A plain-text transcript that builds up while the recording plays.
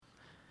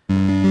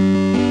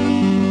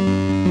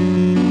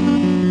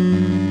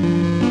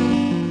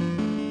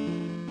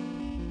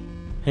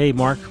Hey,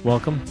 Mark,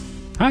 welcome.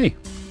 Hi.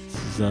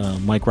 This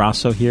is Mike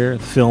Rosso here,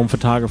 Film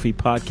Photography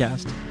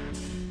Podcast.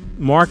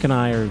 Mark and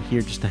I are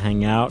here just to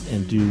hang out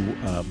and do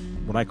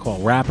what I call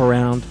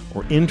wraparound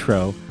or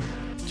intro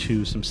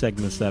to some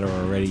segments that are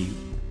already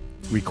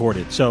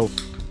recorded. So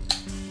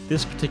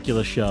this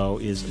particular show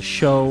is a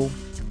show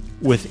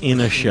within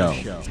a show.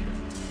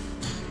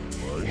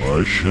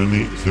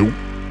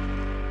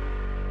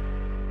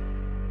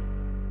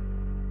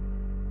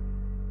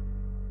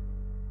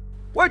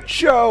 What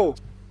show?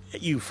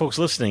 You folks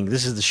listening,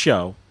 this is the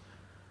show.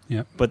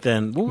 Yep. But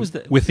then, what was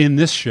that? Within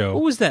this show,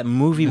 What was that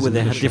movie where they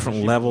Within had the show.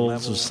 different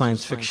levels of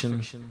science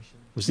fiction?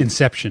 Was it,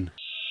 Inception.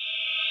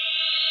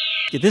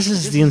 this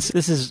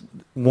is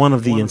one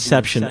of the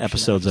Inception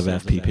episodes of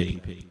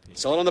FPP,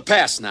 It's all in the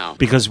past now.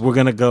 because we're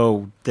going to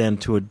go then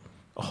to a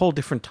whole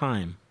different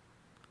time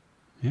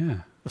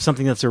Yeah. of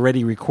something that's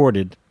already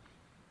recorded,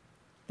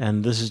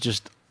 and this is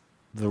just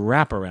the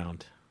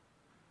wraparound.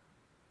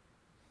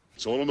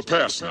 It's all in the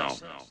past now.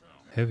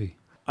 Heavy.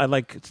 I'd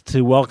like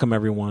to welcome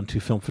everyone to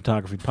Film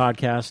Photography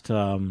Podcast.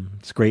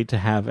 It's great to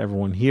have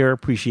everyone here.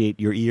 Appreciate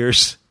your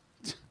ears.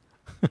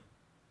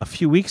 A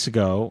few weeks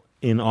ago,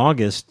 in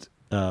August,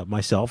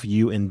 myself,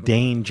 you, and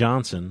Dane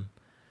Johnson,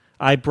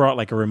 I brought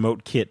like a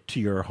remote kit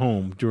to your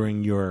home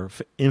during your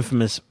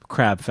infamous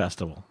Crab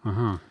Festival.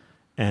 Uh-huh.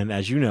 And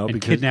as you know, And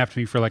because kidnapped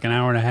me for like an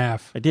hour and a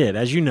half. I did.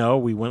 As you know,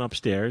 we went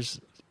upstairs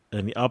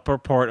in the upper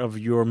part of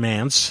your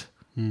manse,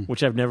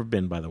 which I've never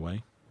been, by the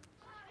way.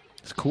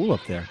 It's cool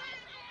up there.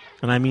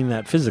 And I mean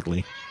that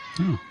physically.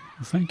 Oh, well,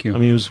 thank you. I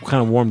mean, it was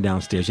kind of warm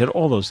downstairs. You had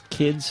all those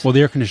kids. Well,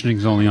 the air conditioning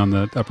is only on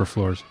the upper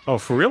floors. Oh,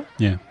 for real?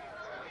 Yeah.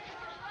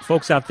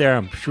 Folks out there,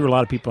 I'm sure a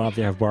lot of people out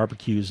there have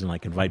barbecues and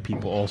like invite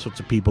people, all sorts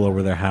of people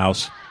over their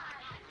house.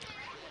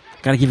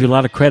 Got to give you a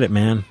lot of credit,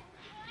 man.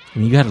 I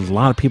mean, you had a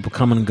lot of people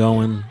coming and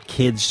going,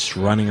 kids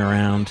running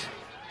around.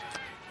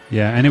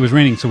 Yeah, and it was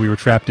raining, so we were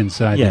trapped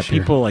inside Yeah, this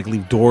year. people like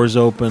leave doors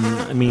open.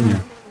 I mean,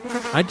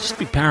 I'd just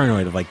be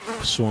paranoid of like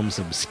swarms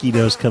of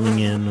mosquitoes coming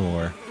in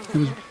or It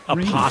was a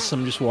raining.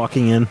 possum just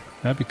walking in.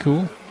 That'd be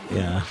cool.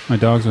 Yeah. My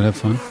dogs would have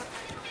fun.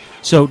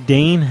 So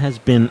Dane has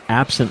been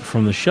absent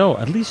from the show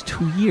at least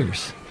 2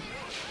 years.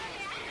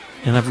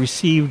 And I've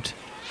received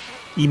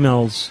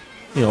emails,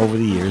 over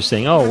the years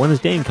saying, "Oh, when is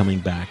Dane coming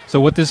back?"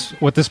 So what this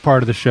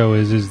part of the show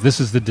is this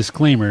is the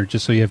disclaimer,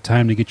 just so you have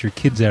time to get your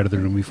kids out of the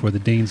room before the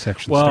Dane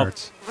section Well,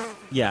 starts.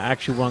 Yeah,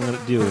 actually what I'm going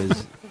to do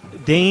is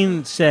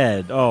Dane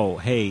said, "Oh,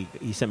 hey,"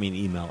 he sent me an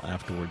email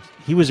afterwards.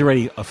 He was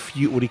already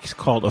what he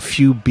called a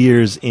few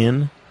beers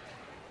in,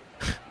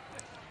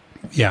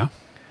 Yeah.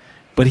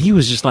 but he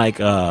was just like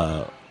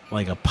a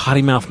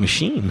potty mouth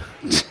machine.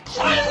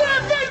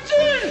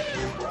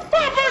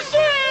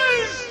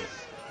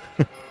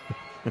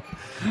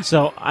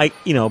 So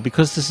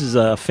because this is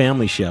a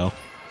family show,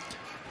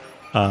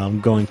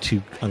 I'm going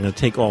to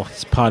take all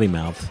his potty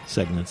mouth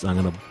segments. I'm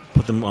going to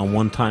put them on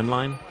one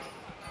timeline,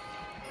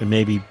 and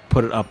maybe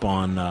put it up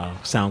on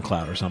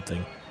SoundCloud or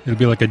something. It'll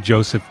be like a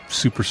Joseph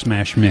Super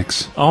Smash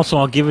mix. Also,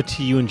 I'll give it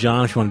to you and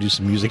John if you want to do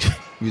some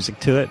music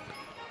to it.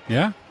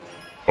 Yeah?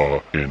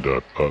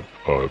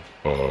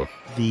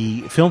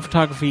 The Film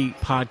Photography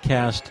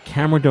Podcast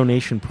Camera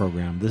Donation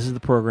Program. This is the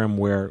program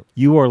where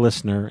you, our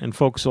listener, and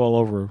folks all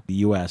over the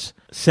U.S.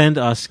 send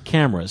us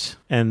cameras.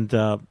 And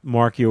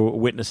Mark, you're a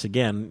witness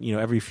again.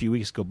 Every few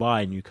weeks go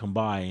by and you come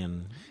by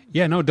and...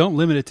 Yeah, no, don't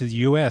limit it to the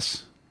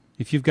U.S.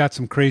 If you've got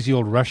some crazy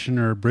old Russian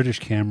or British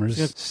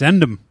cameras,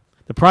 send them.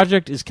 The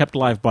project is kept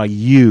alive by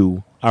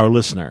you, our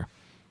listener.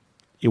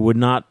 It would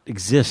not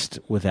exist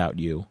without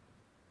you.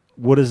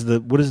 What is the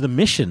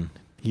mission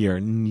here?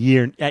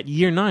 At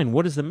year 9,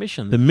 what is the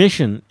mission? The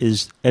mission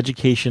is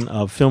education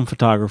of film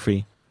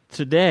photography.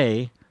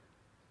 Today,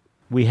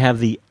 we have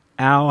the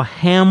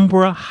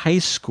Alhambra High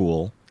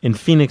School in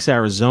Phoenix,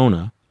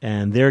 Arizona,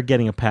 and they're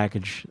getting a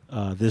package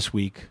this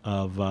week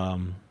of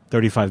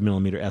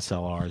 35mm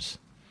SLRs.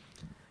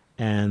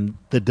 And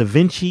the Da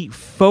Vinci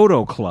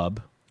Photo Club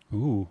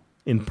Ooh.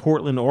 in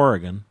Portland,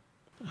 Oregon,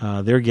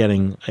 they're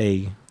getting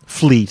a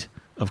fleet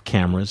of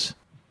cameras.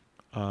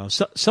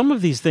 Some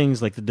of these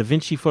things, like the Da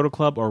Vinci Photo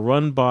Club, are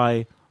run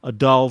by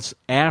adults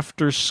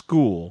after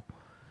school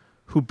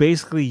who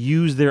basically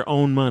use their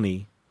own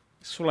money.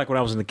 Sort of like when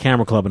I was in the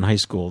camera club in high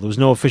school. There was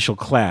no official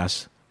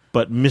class,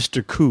 but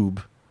Mr.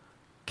 Koob,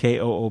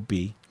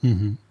 K-O-O-B,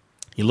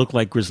 he looked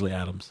like Grizzly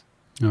Adams.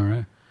 All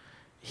right.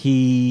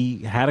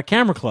 He had a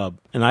camera club,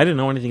 and I didn't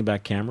know anything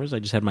about cameras. I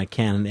just had my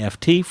Canon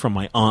FT from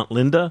my Aunt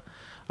Linda.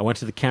 I went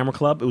to the camera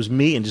club. It was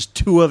me and just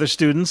 2 other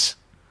students,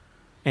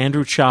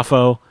 Andrew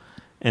Chaffo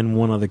and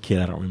one other kid.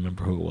 I don't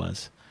remember who it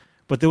was.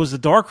 But there was a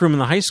dark room in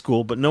the high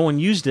school, but no one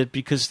used it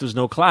because there was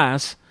no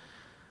class.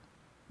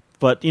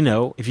 But,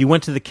 if you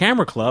went to the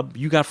camera club,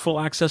 you got full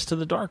access to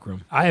the dark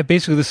room. I have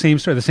basically the same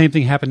story. The same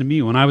thing happened to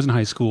me when I was in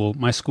high school.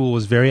 My school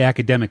was very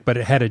academic, but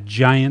it had a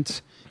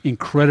giant,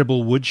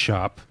 incredible wood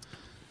shop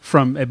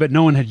but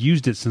no one had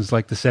used it since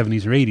like the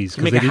 70s or 80s.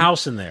 You make a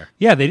house in there.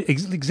 Yeah,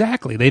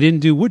 exactly. They didn't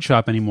do wood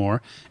shop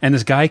anymore. And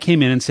this guy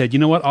came in and said, "You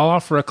know what? I'll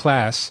offer a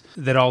class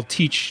that I'll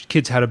teach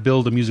kids how to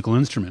build a musical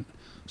instrument."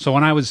 So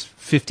when I was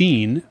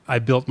 15, I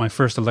built my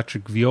first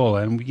electric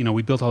viola, and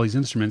we built all these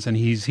instruments. And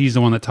he's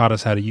the one that taught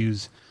us how to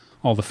use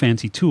all the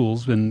fancy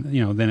tools. And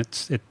then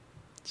it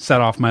set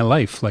off my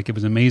life. Like, it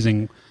was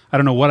amazing. I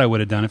don't know what I would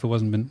have done if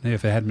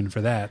it hadn't been for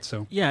that.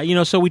 So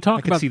Yeah, so we I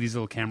talk could about see these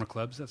little camera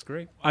clubs. That's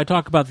great. I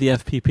talk about the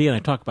FPP and I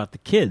talk about the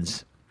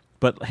kids.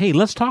 But hey,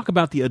 let's talk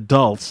about the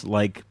adults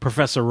like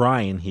Professor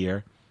Ryan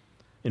here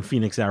in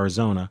Phoenix,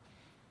 Arizona.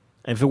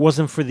 And if it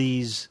wasn't for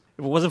these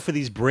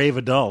brave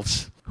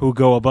adults who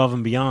go above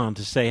and beyond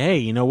to say,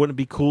 hey, wouldn't it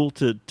be cool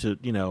to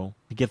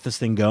get this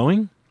thing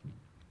going?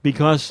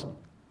 Because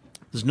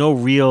there's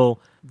no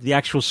the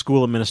actual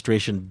school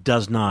administration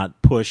does not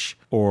push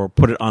or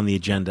put it on the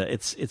agenda.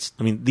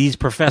 These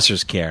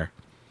professors care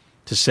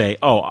to say,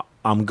 oh,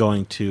 I'm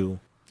going to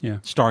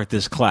start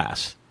this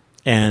class.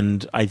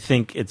 And I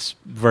think it's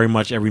very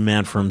much every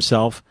man for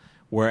himself,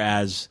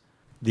 whereas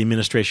the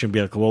administration would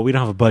be like, well, we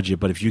don't have a budget,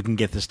 but if you can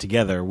get this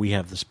together, we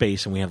have the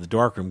space and we have the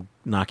darkroom,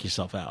 knock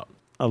yourself out.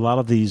 A lot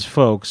of these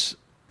folks,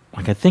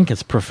 like I think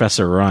it's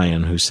Professor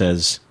Ryan who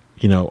says,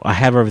 I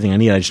have everything I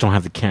need, I just don't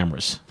have the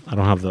cameras. I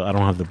don't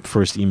have the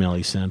first email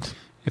he sent.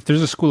 If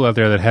there's a school out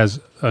there that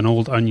has an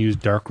old unused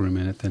darkroom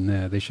in it,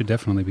 then they should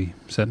definitely be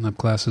setting up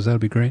classes. That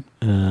would be great.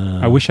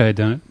 I wish I had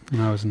done it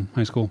when I was in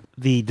high school.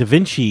 The Da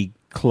Vinci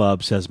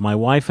Club says, my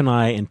wife and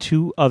I and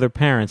 2 other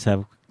parents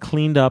have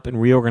cleaned up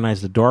and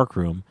reorganized the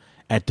darkroom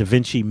at Da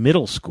Vinci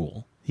Middle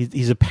School.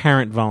 He's a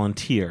parent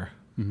volunteer.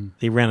 Mm-hmm.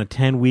 They ran a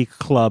 10-week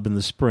club in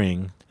the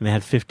spring, and they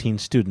had 15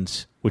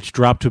 students, which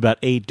dropped to about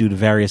 8 due to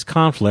various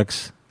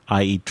conflicts,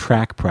 i.e.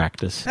 track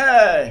practice.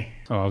 Hey!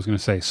 Oh, I was going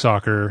to say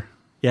soccer.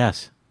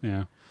 Yes.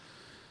 Yeah.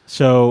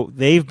 So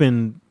they've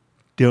been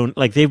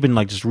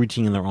just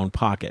reaching in their own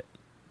pocket.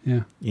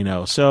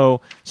 Yeah.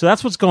 So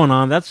that's what's going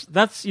on. That's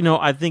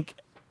I think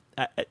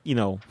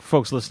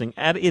folks listening,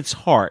 at its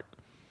heart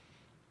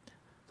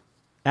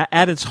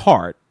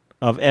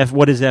of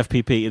what is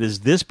FPP, it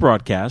is this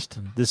broadcast.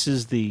 This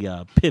is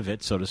the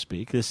pivot, so to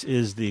speak. This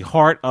is the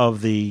heart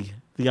of the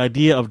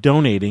idea of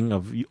donating,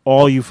 of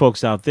all you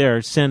folks out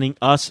there sending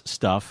us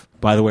stuff.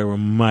 By the way, we're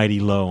mighty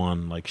low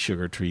on like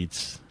sugar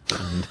treats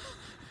and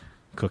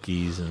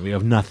cookies, and we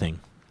have nothing.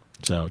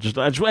 So just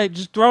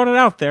throwing it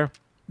out there.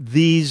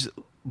 These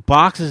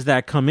boxes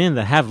that come in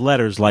that have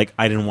letters like,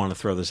 I didn't want to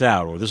throw this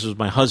out, or this was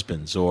my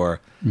husband's,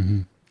 or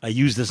I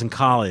used this in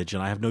college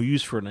and I have no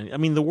use for it. I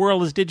mean, the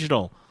world is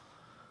digital.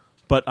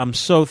 But I'm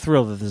so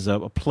thrilled that there's a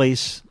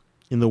place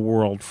in the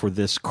world for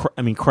this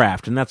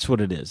craft, and that's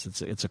what it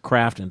is. It's a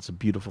craft, and it's a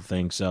beautiful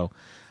thing. So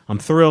I'm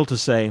thrilled to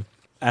say,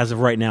 as of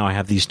right now, I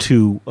have these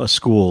 2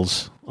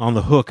 schools on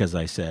the hook, as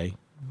I say.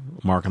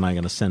 Mark and I are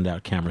going to send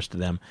out cameras to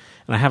them.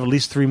 And I have at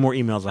least 3 more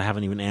emails I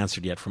haven't even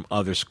answered yet from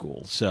other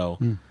schools. So,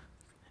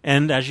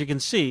 and as you can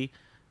see,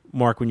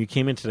 Mark, when you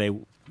came in today,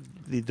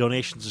 the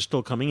donations are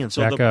still coming in.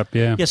 So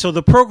Yeah, so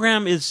the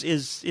program is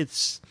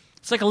it's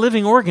like a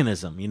living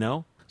organism,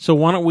 So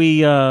why don't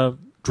we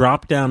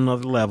drop down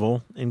another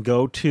level and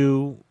go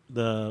to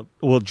the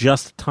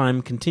just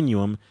time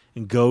continuum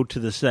and go to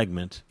the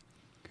segment.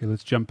 Okay,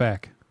 let's jump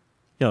back.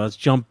 Yeah, let's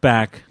jump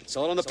back. It's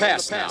all in the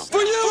past now.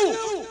 For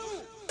you!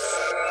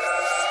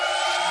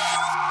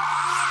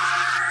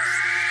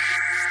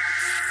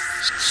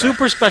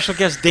 Super special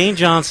guest Dane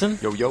Johnson.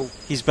 Yo.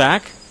 He's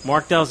back.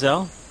 Mark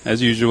Dalzell. As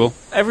usual.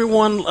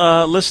 Everyone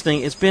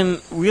listening, it's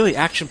been really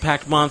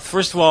action-packed month.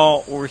 First of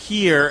all, we're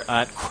here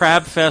at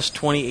Crabfest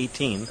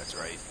 2018. That's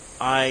right.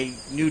 I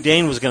knew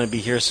Dane was going to be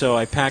here, so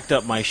I packed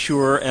up my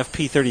Shure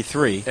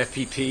FP33.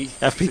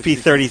 FPP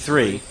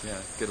 33. Yeah,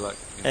 good luck.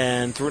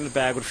 And threw it in the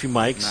bag with a few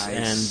mics.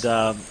 Nice.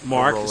 And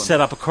Mark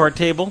set up a card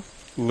table.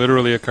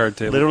 Literally a card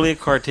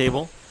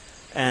table.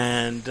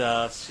 And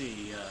let's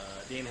see,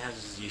 Dane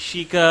has his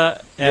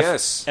Yashica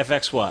Yes.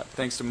 FX what?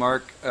 Thanks to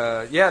Mark.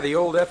 The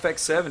old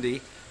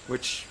FX70,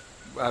 which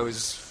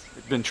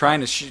been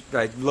trying to shoot.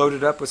 I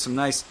loaded up with some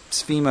nice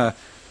Sfima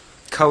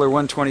Color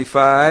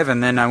 125,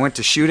 and then I went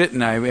to shoot it,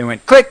 and it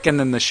went click, and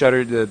then the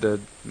shutter, the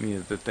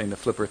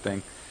flipper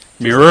thing.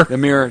 The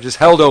mirror just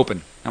held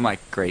open. I'm like,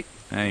 great.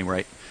 That ain't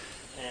right.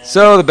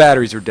 So the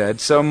batteries were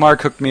dead. So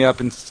Mark hooked me up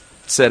and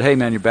said, hey,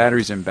 man, your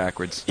battery's in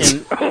backwards.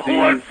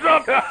 What's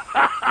up?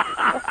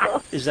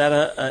 Is that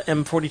a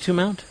M42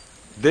 mount?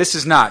 This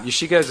is not.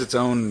 Yashica has its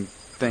own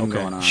thing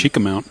going on. Yashica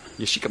mount.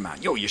 Yashica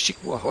mount. Yo, Yashica.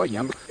 Whoa,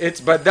 young.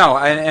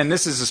 And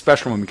this is a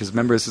special one because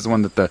remember, this is the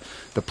one that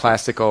the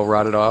plastic all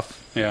rotted off.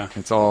 Yeah.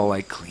 It's all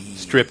like clean.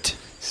 Stripped.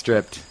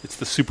 It's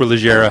the Super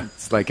Leggera.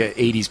 It's like an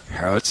 80s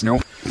parrots.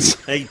 No.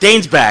 Hey,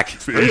 Dane's back.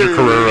 The Asia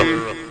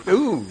Carrera.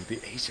 Ooh, the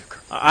Asia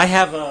Carrera. I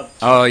have a...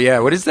 Oh, yeah.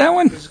 What is that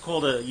one? This is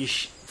called a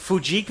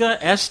Fujika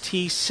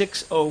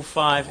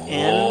ST605N.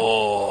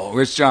 Oh,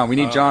 where's John? We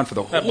need John for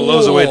the whole... That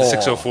blows away the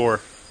 604.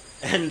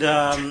 And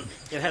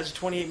it has a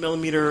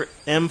 28mm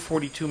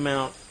M42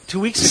 mount. 2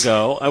 weeks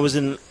ago, I was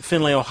in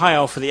Findlay,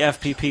 Ohio for the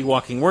FPP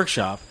walking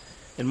workshop,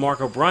 and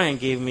Mark O'Brien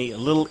gave me a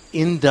little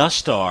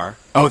Industar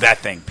that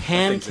thing.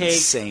 pancake That thing's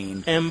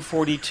insane.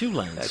 M42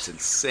 lens. That's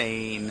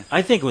insane.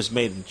 I think it was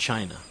made in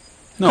China.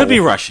 No, Could be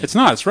Russian. It's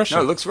not. It's Russian.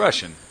 No, it looks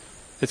Russian.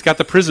 It's got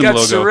the Prism got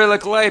logo.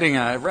 Cyrillic writing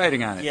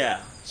on it.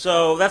 Yeah.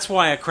 So that's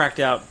why I cracked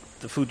out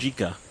the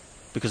Fujica,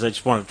 because I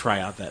just wanted to try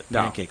out that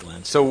pancake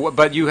lens. So,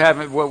 but you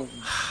haven't. Well,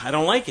 I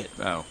don't like it.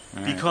 oh, all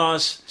right.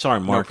 Because sorry,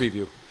 Mark. No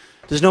preview.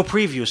 There's no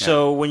preview.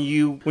 So when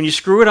you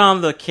screw it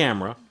on the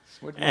camera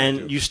What did I and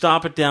do? you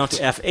stop it down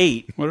to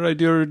f8, What did I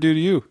do to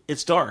you?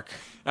 it's dark.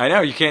 I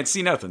know you can't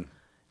see nothing.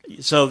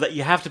 So that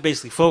you have to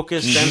basically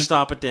focus, then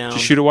stop it down.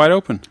 Just shoot it wide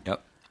open.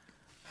 Yep.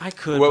 I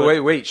could.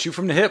 but, Wait! Shoot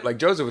from the hip, like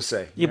Joseph was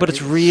saying. Yeah, but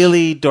it's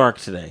really dark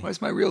today. Why is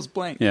my reels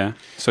blank? Yeah.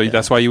 So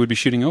that's why you would be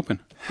shooting open.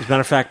 As a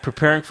matter of fact,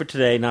 preparing for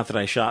today, not that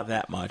I shot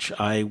that much,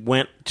 I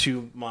went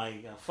to my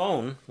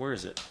phone. Where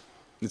is it?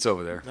 It's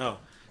over there. No.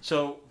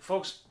 So,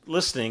 folks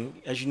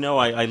listening, as you know,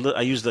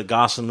 I use the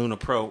Gossen Luna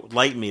Pro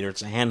light meter.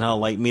 It's a handheld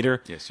light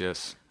meter.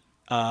 Yes.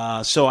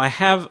 So I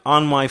have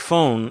on my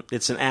phone,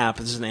 it's an app.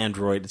 This is an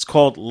Android. It's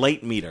called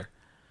Light Meter.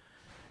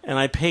 And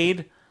I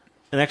paid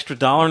an extra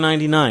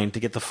 $1.99 to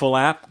get the full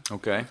app.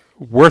 Okay.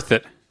 Worth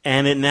it.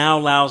 And it now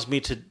allows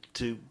me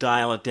to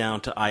dial it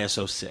down to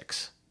ISO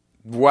 6.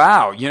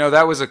 Wow.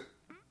 That was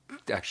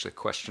actually a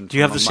question. Do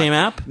you have the same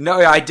app? No,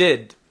 I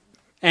did.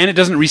 And it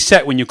doesn't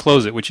reset when you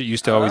close it, which it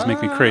used to always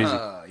make me crazy.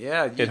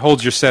 Yeah. It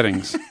holds your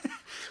settings.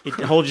 It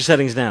holds your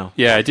settings now.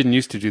 Yeah, I didn't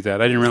used to do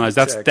that. I didn't realize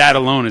that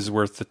alone is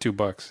worth the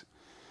 $2.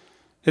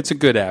 It's a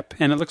good app,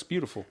 and it looks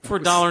beautiful. For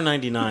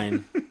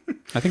 $1.99.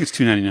 I think it's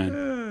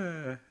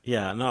 $2.99.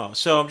 Yeah, no.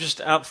 So I'm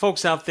just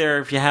folks out there.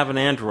 If you have an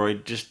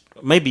Android, just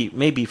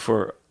maybe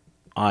for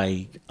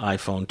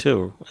iPhone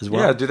too as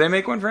well. Yeah. Do they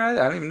make one for? I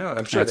don't even know.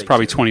 I'm sure It's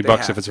probably $20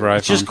 have if it's to. for iPhone.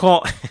 It's just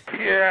called.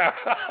 Yeah.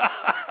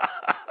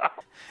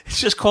 It's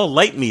just called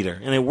Light Meter,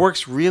 and it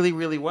works really,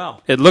 really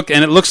well. It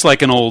looks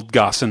like an old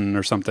Gossen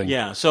or something.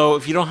 Yeah. So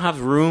if you don't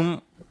have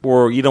room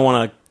or you don't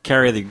want to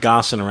carry the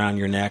Gossen around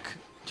your neck,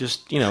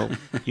 just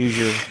use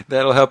your.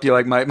 That'll help you.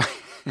 Like my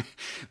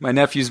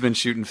nephew's been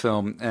shooting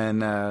film,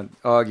 and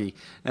Augie,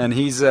 and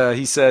he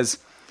says.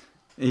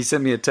 He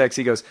sent me a text.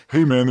 He goes,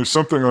 Hey man, there's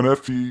something on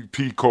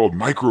FPP called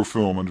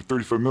microfilm under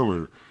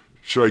 35mm.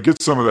 Should I get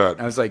some of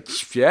that? I was like,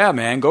 yeah,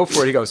 man, go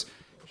for it. He goes,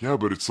 Yeah,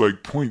 but it's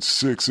like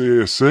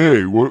 0.6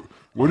 ASA.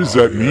 What does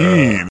that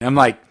mean? I'm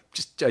like,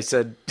 I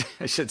said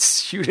I should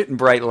shoot it in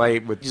bright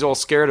light. He's all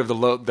scared of the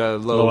low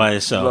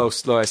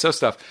ISO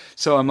stuff.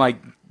 So I'm like,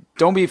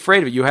 don't be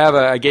afraid of it.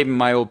 I gave him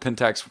my old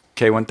Pentax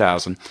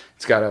K1000.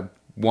 It's got a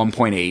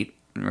 1.8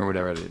 or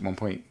whatever it is.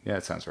 1. Yeah,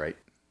 that sounds right.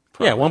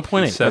 Yeah,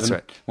 1.8. That's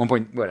right. 1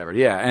 point whatever.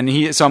 Yeah,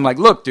 and so I'm like,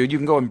 look, dude, you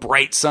can go in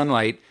bright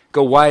sunlight,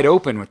 go wide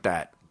open with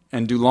that,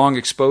 and do long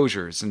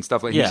exposures and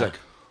stuff like. Yeah. He's like,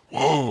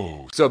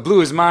 whoa. So it blew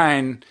his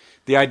mind,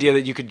 the idea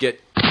that you could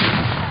get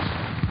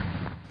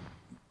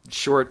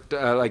short,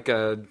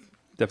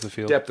 Depth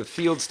of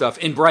field stuff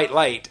in bright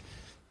light.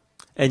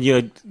 And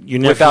your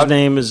nephew's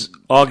name is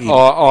Augie.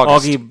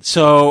 August. Augie.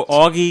 So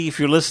Augie, if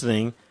you're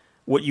listening,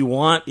 what you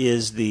want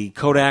is the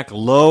Kodak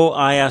low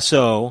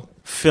ISO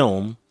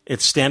film.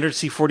 It's standard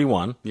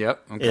C41.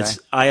 Yep. Okay. It's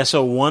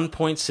ISO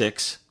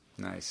 1.6.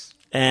 Nice.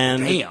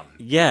 And damn.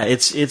 Yeah,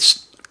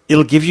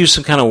 it'll give you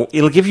kind of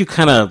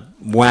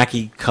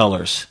wacky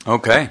colors.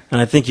 Okay.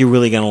 And I think you're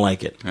really going to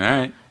like it. All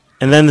right.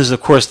 And then there's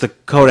of course the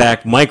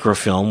Kodak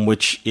microfilm,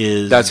 which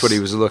is That's what he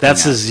was looking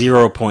That's at. a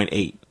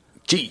 0.8.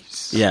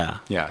 Jeez. Yeah.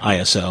 Yeah.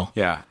 ISO.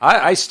 Yeah.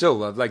 I still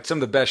love, like, some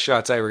of the best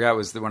shots I ever got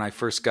was when I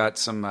first got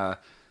some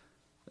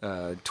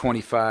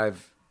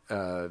 25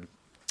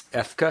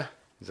 FK.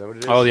 Is that what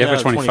it is? Oh, the Yeah,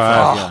 FX25. 25,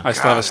 yeah. I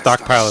still have a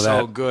stockpile of that.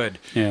 So good.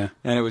 Yeah.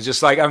 And it was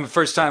just like, the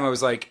first time I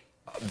was like,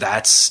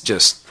 that's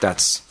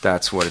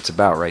what it's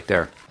about right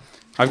there.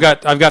 I've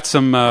got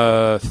some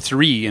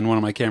 3 in one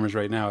of my cameras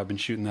right now. I've been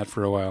shooting that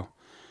for a while.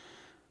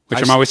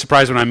 Which I'm always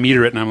surprised when I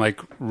meter it and I'm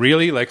like,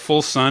 really? Like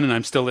full sun and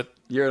I'm still at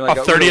You're like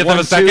a 30th of a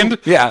 1,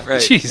 second? 2. Yeah,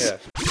 right. Jeez.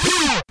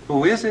 Yeah.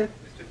 Who is it?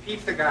 Mr.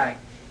 Pizza Guy.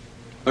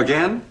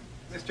 Again?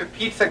 Mr.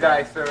 Pizza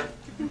Guy, sir.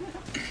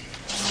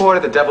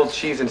 Order the deviled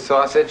cheese and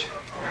sausage.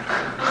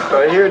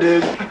 Right here,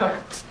 dude.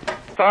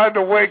 Time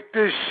to wake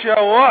this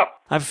show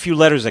up. I have a few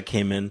letters that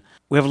came in.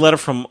 We have a letter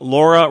from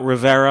Laura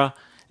Rivera,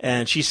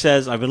 and she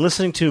says, I've been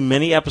listening to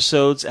many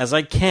episodes as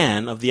I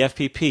can of the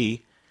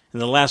FPP in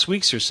the last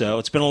weeks or so.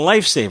 It's been a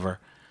lifesaver.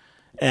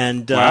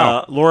 And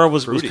Wow. Laura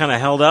was kind of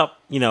held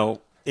up,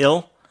 ill.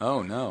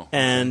 Oh, no.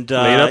 And,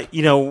 Laid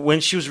up? when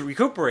she was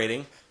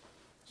recuperating,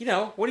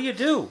 what do?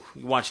 You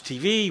watch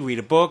TV, you read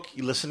a book,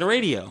 you listen to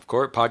radio. Of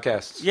course,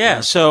 podcasts.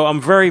 Yeah, so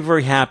I'm very,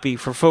 very happy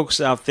for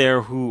folks out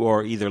there who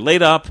are either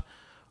laid up,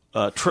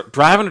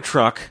 driving a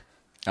truck,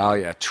 Oh,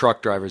 yeah.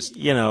 Truck drivers.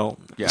 Yeah.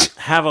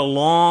 Have a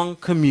long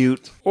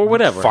commute or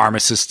whatever.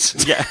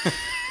 Pharmacists. Yeah.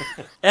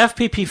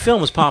 FPP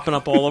film is popping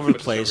up all over the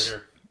place.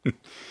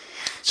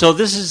 So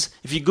this is,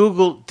 if you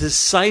Google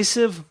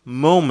Decisive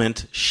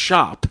Moment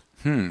Shop,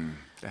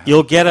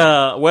 you'll get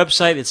a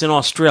website. It's in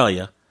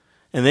Australia,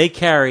 and they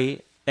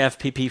carry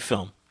FPP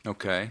film.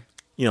 Okay.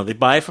 They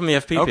buy it from the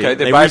FPP. Okay.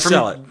 They buy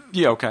resell it.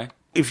 Yeah, okay.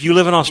 If you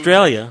live in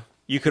Australia,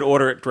 you could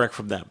order it direct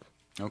from them.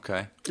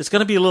 Okay. It's going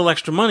to be a little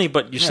extra money,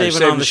 but you're saving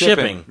saving on the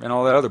shipping. and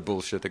all that other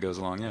bullshit that goes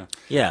along. Yeah.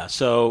 Yeah,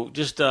 so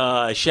just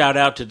a shout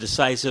out to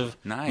Decisive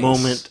Nice.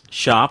 Moment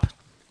Shop.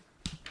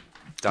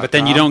 But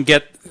then you don't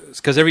get,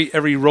 because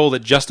every roll that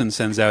Justin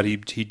sends out, he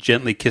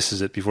gently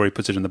kisses it before he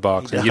puts it in the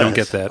box, and you don't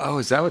get that. Oh,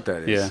 is that what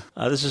that is?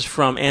 Yeah. This is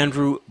from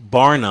Andrew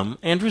Barnum.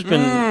 Andrew's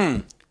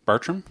been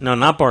Bartram? no,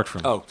 not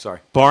Bartram. Oh, sorry.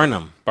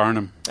 Barnum,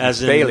 Barnum.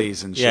 as in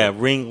Baileys and shit. Yeah,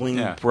 Ringling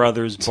Yeah.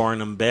 Brothers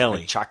Barnum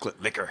Bailey.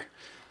 Chocolate liquor.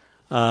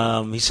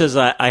 He says,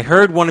 I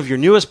heard one of your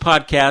newest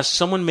podcasts.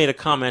 Someone made a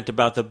comment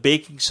about the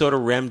baking soda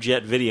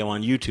Remjet video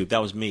on YouTube.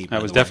 That was me. by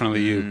That was the way.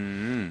 definitely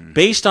you.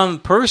 Based on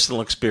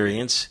personal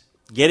experience,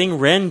 getting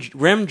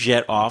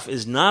Remjet off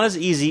is not as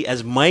easy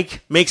as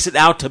Mike makes it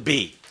out to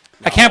be.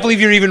 I can't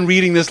believe you're even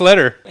reading this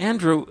letter.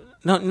 Andrew,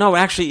 no,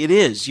 actually it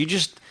is.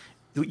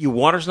 Your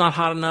water's not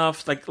hot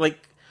enough.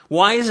 Like,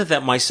 why is it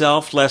that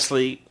myself,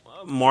 Leslie,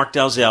 Mark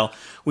Dalzell,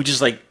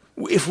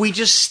 if we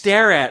just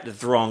stare at it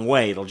the wrong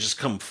way, it'll just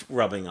come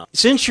rubbing up.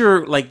 Since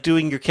you're like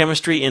doing your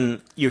chemistry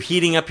you're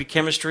heating up your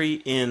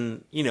chemistry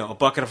in, a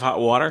bucket of hot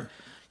water,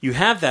 you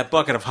have that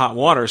bucket of hot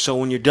water. So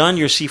when you're done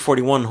your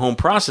C41 home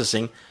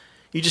processing,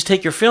 you just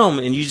take your film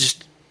and you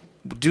just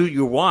do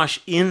your wash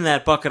in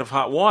that bucket of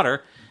hot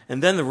water,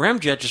 and then the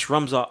Remjet just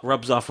rubs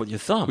off with your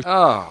thumb.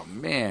 Oh,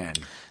 man.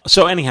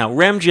 So anyhow,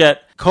 Remjet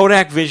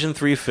Kodak Vision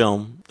 3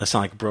 film. That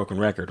sounds like a broken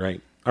record, right?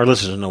 Our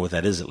listeners know what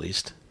that is, at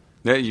least.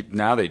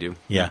 Now they do.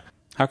 Yeah.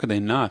 How could they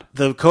not?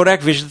 The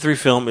Kodak Vision 3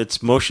 film,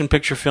 it's motion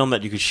picture film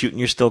that you could shoot in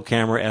your still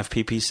camera.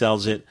 FPP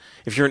sells it.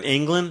 If you're in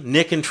England,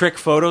 Nick and Trick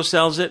Photo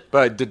sells it.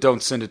 But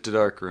don't send it to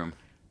Darkroom.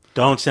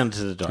 Don't send it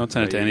to the dark. Don't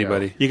send it to There you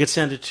anybody. You could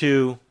send it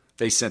to...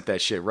 They sent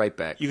that shit right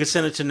back. You could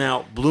send it to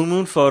now Blue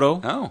Moon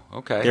Photo. Oh,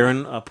 okay. They're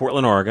in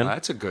Portland, Oregon.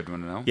 That's a good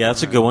one, though. Yeah,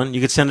 that's a good one. You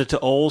could send it to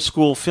Old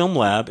School Film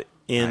Lab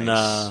in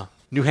Nice.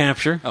 New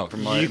Hampshire. Oh,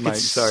 from you could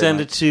sorry, send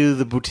Mike. it to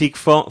the Boutique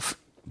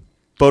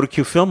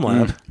Bodacue Film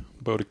Lab.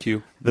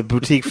 Bodacue. The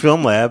Boutique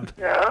Film Lab.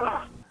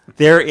 Yeah?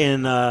 They're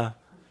in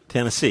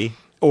Tennessee.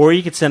 Or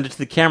you could send it to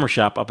the Camera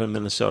Shop up in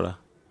Minnesota.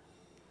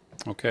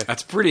 Okay.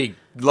 That's pretty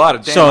lot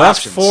of damn So that's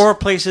options. 4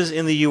 places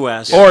in the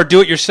U.S. Or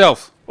do it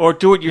yourself. Or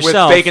do it With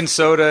yourself. baking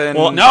soda and...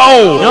 Well,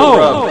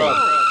 No!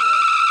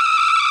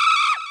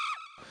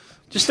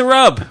 Just the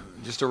rub.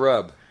 Just a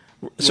rub.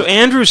 So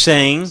Andrew's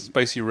saying,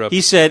 Spicy rub.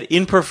 he said,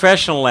 in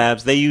professional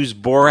labs, they use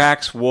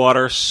borax,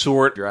 water,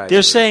 sort. Dry They're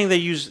it. saying they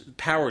use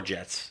power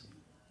jets.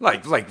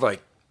 Like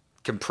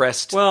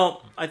compressed.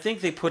 Well, I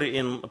think they put it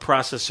in a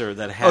processor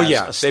that has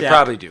a they step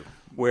probably do.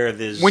 where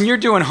there's... When you're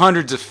doing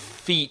hundreds of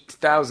feet,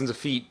 thousands of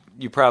feet,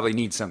 you probably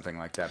need something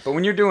like that. But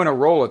when you're doing a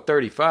roll at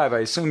 35, I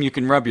assume you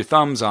can rub your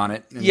thumbs on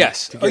it.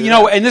 Yes. to get You it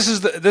know, out. and this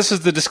is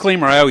the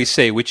disclaimer I always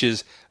say, which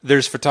is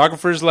there's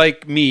photographers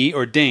like me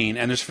or Dane,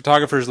 and there's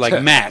photographers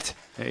like Matt.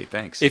 Hey,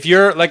 thanks. If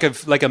you're like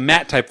a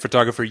Matt type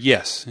photographer,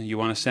 yes, you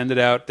want to send it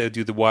out. They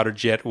do the water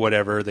jet,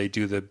 whatever. They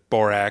do the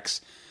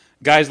borax.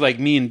 Guys like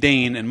me and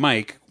Dane and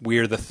Mike,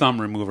 we're the thumb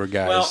remover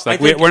guys. Well,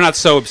 like I think- we're not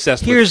so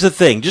obsessed. Here's the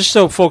thing, just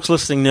so folks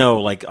listening know,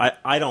 like,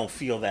 I don't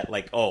feel that,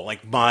 like,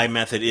 my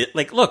method is...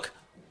 Like, look,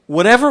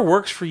 whatever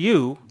works for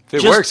you, If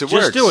it just, works, it just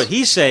works. do it.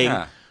 He's saying,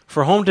 Yeah.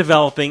 for home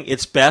developing,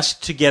 it's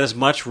best to get as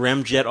much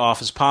Remjet off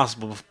as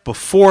possible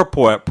before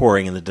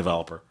pouring in the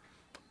developer.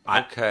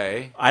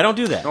 Okay. I don't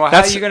do that. Well, how are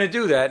That's- you going to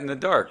do that in the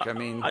dark? I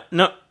mean,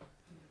 No,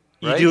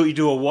 Right? you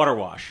do a water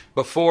wash.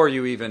 before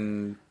you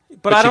even...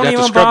 But But I you'd don't have to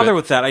even scrub bother it.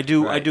 with that. I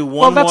do Right. one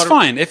well, that's water...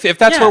 fine. If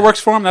that's Yeah. what works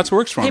for him, that's what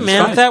works for him. Hey It's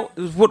man, fine. if that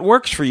is what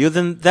works for you,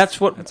 then that's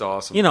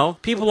awesome. You know,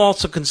 people are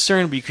also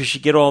concerned because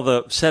you get all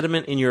the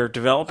sediment in your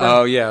developer.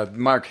 Oh, yeah.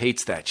 Mark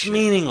hates that shit.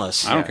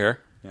 Meaningless. I don't care.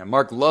 Yeah,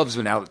 Mark loves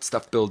when that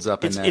stuff builds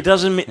up in there. It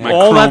doesn't mean My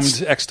all chromed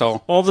that's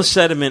X-Tol. all the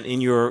sediment in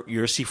your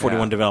C41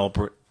 Yeah.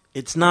 developer.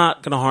 It's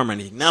not going to harm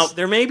anything. Now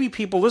there may be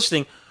people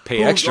listening Pay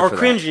who extra are for that.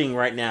 cringing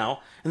right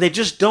now, and they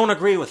just don't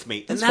agree with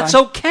me, and that's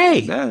fine. okay.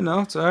 Yeah, no,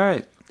 it's all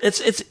right.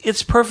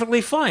 It's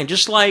perfectly fine.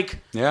 Just like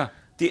Yeah.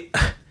 the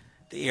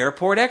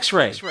airport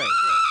X-ray.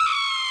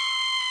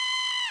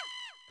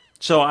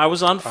 So I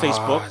was on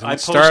Facebook. don't I posted,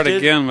 start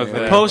again with I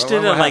that.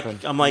 posted. What I'm like,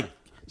 happened?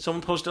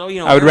 someone posted.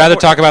 Oh, I would rather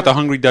talk about the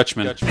Hungry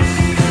Dutchman.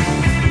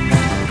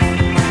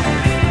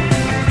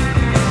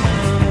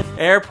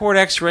 airport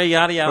X-ray.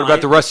 Yada yada. What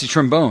about the rusty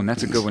trombone?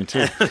 That's a good one,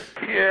 too.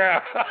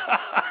 Yeah.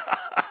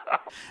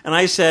 And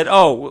I said,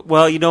 oh,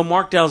 well,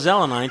 Mark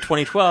Dalzell and I in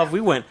 2012, we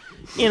went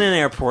in an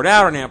airport,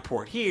 out an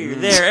airport, here,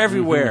 there,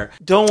 everywhere.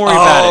 Don't worry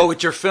about Oh, it.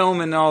 with your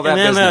film and all that And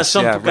then business.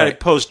 some yeah, guy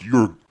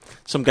right.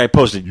 some guy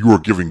posted, You are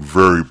giving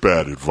very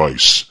bad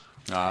advice.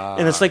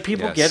 and it's like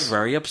people yes. get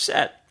very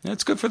upset.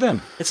 That's good for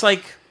them. It's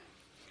like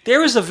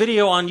there is a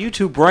video on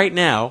YouTube right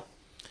now,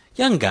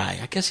 young guy,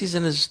 I guess he's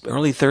in his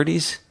early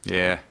 30s.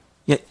 Yeah.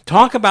 Yeah,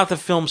 talk about the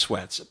film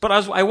sweats. But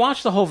I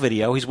watched the whole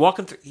video. He's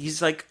walking through.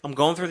 He's like, I'm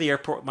going through the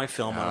airport with my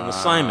film on an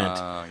assignment.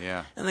 Oh,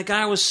 yeah. And the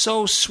guy was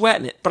so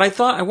sweating it. But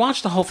I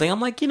watched the whole thing.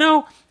 I'm like,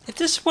 if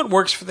this is what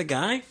works for the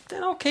guy,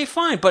 then okay,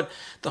 fine. But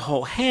the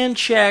whole hand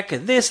check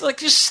and this, like,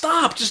 just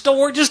stop. Just don't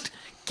worry. Just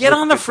get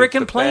on the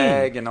freaking plane.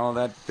 Bag and all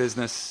that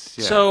business.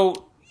 Yeah.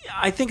 So,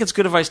 I think it's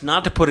good advice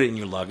not to put it in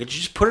your luggage.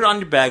 You just put it on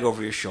your bag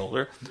over your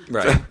shoulder.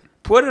 Right.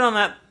 Put it on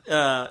that.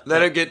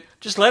 Let it get.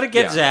 Just let it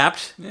get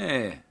zapped.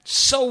 Yeah.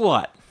 So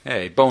what?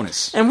 Hey,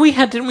 bonus. And we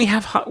had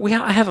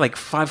I had like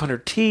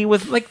 500T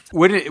with like.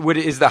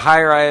 Is the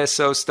higher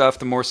ISO stuff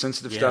the more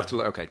sensitive stuff?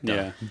 Okay.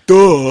 Yeah.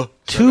 Duh.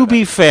 To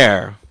be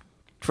fair,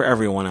 for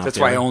everyone out That's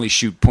there, why I only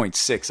shoot 0.6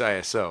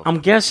 ISO. I'm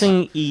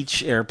guessing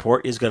each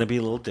airport is going to be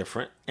a little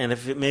different. And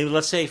if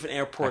let's say if an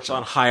airport's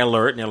on high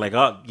alert and they're like,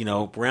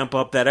 ramp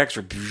up that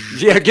extra.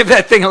 Yeah, give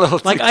that thing a little.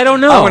 Like, I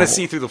don't know. I want to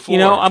see through the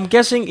floor. I'm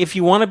guessing if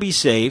you want to be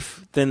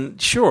safe, then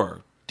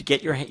sure, to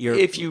get your.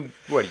 If you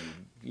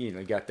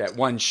got that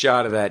one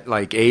shot of that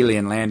like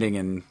alien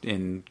landing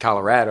in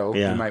Colorado,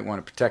 you might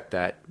want to protect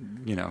that.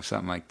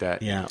 Something like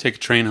that. Yeah. Take a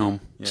train home.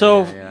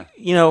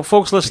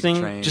 Folks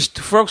listening, just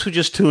folks who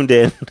just tuned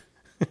in.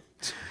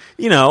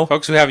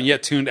 Folks who haven't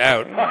yet tuned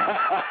out.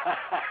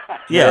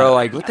 They're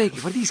like, what are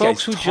these folks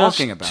guys who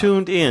talking just about?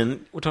 Tuned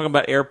in. We're talking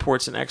about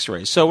airports and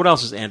X-rays. So what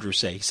else does Andrew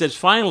say? He says,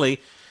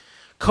 finally,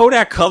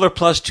 Kodak Color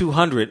Plus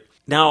 200.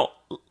 Now,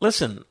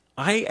 listen,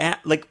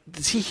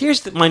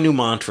 here's my new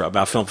mantra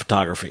about film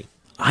photography.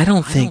 I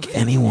don't think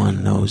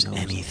anyone knows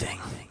anything.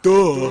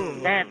 Duh.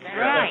 That's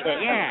right,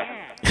 yeah.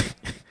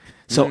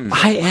 So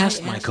I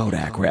asked my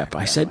Kodak rep,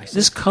 I said,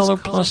 this Color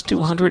Plus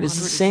 200 is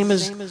the same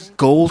as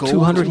Gold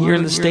 200 here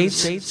in the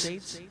States?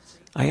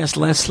 I asked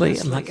Leslie,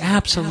 I'm like,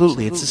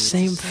 absolutely, it's the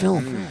same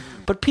film.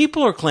 But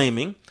people are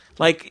claiming,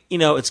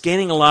 it's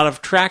gaining a lot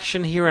of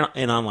traction here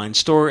in online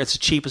store. It's the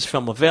cheapest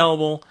film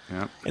available,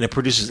 and it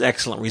produces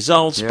excellent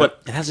results,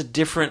 but it has a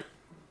different,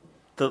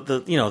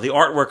 the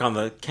artwork on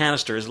the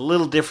canister is a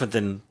little different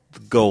than the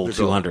Gold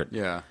 200.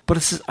 Yeah.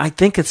 But I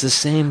think it's the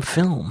same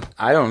film.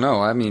 I don't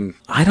know. I mean,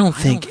 I don't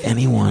think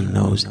anyone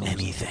knows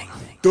anything.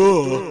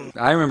 Duh.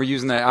 I remember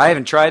using that. I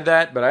haven't tried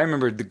that, but I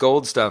remember the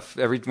gold stuff.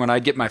 When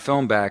I'd get my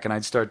film back, and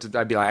I'd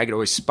be like, I could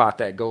always spot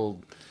that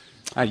gold.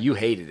 You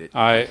hated it.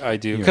 I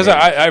do because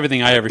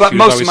everything I ever shoot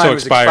most is of always mine so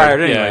was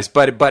expired anyways.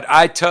 Yeah. But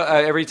I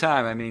every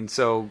time. I mean,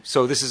 so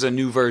this is a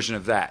new version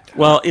of that.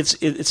 Well,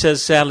 it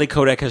says sadly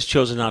Kodak has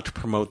chosen not to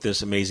promote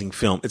this amazing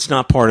film. It's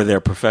not part of their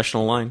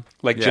professional line.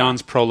 Like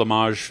John's Pro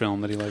Lamage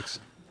film that he likes.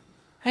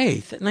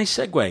 Hey, nice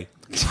segue.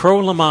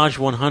 Pro Lamage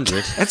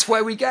 100. That's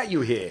why we got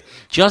you here.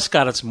 Just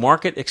got its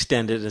market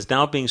extended and is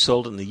now being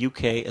sold in the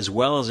UK as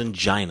well as in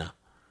China.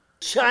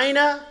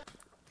 China?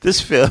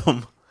 This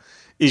film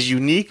is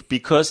unique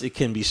because it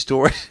can be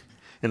stored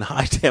in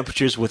high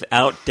temperatures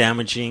without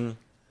damaging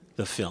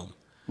the film.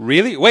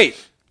 Really?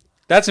 Wait.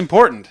 That's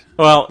important.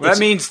 Well, that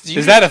means...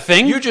 Is that a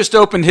thing? You just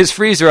opened his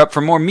freezer up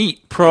for more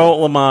meat. Pro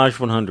Lamage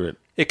 100.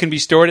 It can be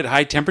stored at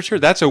high temperature?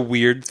 That's a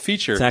weird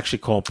feature. It's actually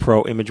called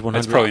Pro Image 100.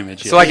 That's Pro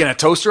Image, So like in a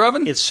toaster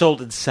oven? It's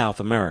sold in South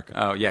America.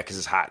 Oh, yeah, because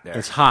it's hot there.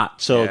 It's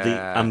hot, so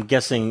I'm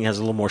guessing it has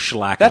a little more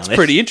shellac That's on it.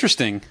 pretty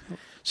interesting.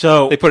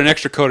 So they put an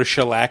extra coat of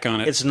shellac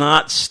on it. It's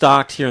not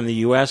stocked here in the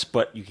U.S.,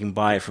 but you can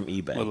buy it from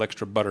eBay. A little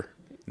extra butter.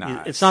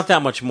 Nice. It's not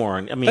that much more.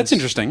 I mean, that's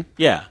interesting.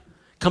 Yeah.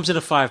 Comes in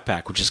a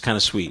 5-pack, which is kind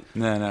of sweet.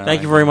 No,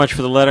 Thank you very much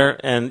for the letter.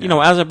 And,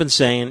 as I've been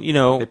saying,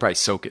 they probably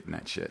soak it in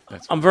that shit.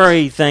 I'm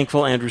very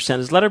thankful Andrew sent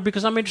his letter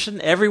because I'm interested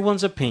in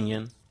everyone's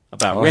opinion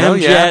about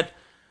Ramjet, yeah.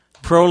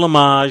 Pro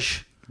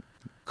Lamage,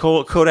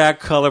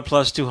 Kodak Color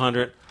Plus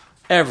 200,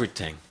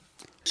 everything.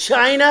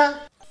 China?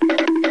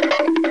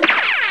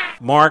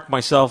 Mark,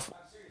 myself,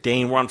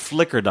 Dane, we're on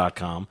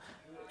Flickr.com.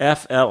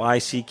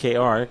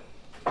 Flickr.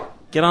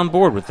 Get on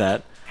board with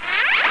that.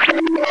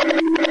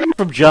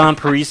 From John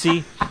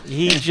Parisi.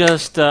 He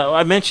just...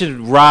 I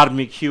mentioned Rod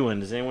McEwen.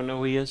 Does anyone know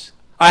who he is?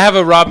 I have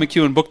a Rob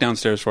McEwen book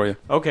downstairs for you.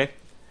 Okay.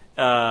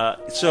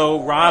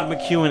 So Rod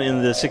McEwen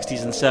in the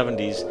 60s and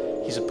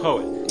 70s, he's a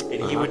poet.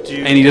 And he would do...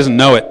 And he doesn't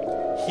know it.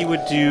 He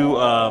would do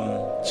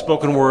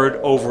spoken word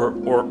over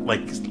or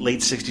like late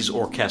 60s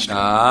orchestra.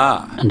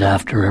 Ah. And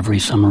after every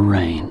summer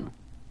rain,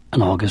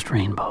 an August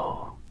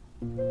rainbow.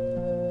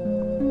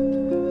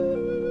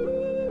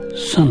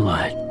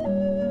 Sunlight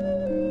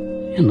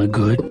in the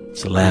good.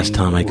 It's the last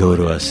time I go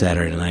to a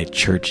Saturday night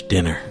church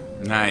dinner.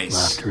 Nice.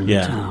 Laughter in the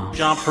town.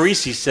 John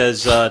Parisi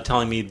says,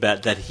 telling me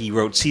that he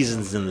wrote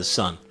Seasons in the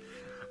Sun.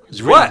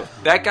 What?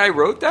 That guy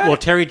wrote that? Well,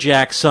 Terry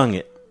Jack sung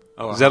it.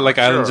 Oh, is that like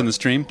Islands in the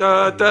Stream? With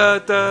a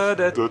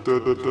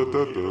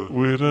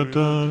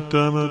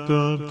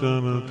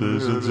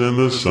distance in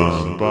the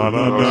sun.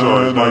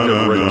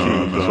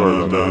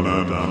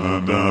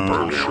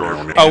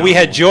 Oh, we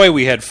had joy,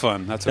 we had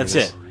fun. That's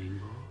it.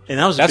 And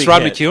that was That's a big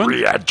Rod hit. McEwen?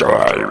 We had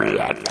joy, we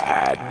had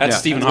fun. That's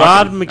Stephen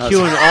Rod Hawking.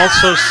 McEwen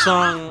also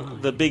sung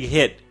the big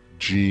hit.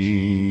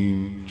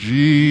 Jean,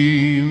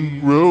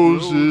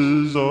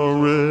 roses are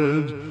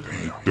red.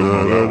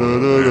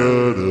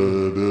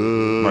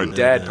 My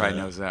dad probably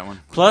knows that one.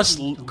 Plus,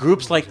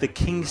 groups like the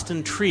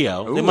Kingston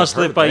Trio. Ooh, they must I've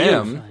live heard by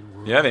them. you.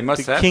 Yeah, they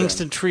must The have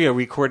Kingston Trio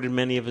recorded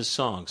many of his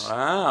songs.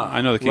 Wow.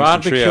 I know the Kingston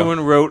Rod Trio.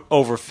 McEwen wrote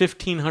over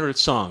 1,500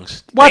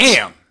 songs.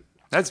 Damn.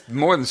 That's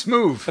more than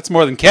smooth. That's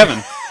more than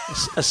Kevin.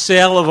 A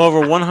sale of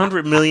over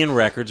 100 million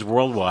records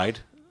worldwide.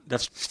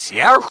 That's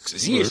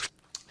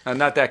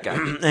Not that guy.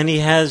 And he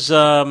has...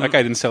 that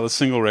guy didn't sell a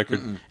single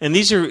record. And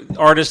these are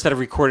artists that have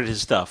recorded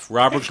his stuff.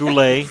 Robert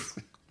Goulet,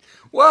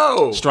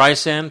 Whoa!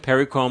 Streisand,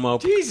 Perry Como,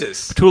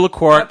 Jesus. Petula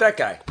Clark, Not that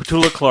guy.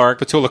 Petula Clark,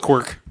 Petula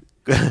Quirk.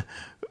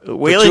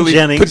 Waylon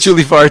Jennings,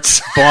 Patchouli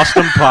farts.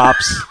 Boston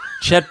Pops,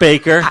 Chet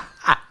Baker,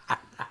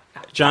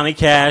 Johnny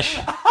Cash,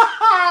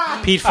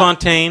 Pete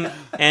Fontaine,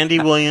 Andy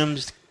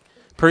Williams,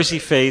 Percy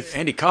Faith.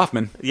 Andy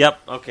Kaufman. Yep.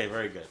 Okay,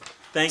 very good.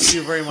 Thank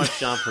you very much,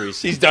 John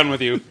Parisi. He's done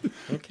with you.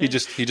 Okay. He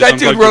just That dude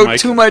unplugged your wrote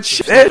mic. too much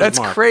shit. That's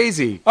Mark.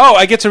 crazy. Oh,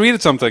 I get to read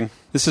it something.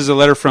 This is a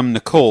letter from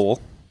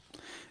Nicole.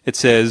 It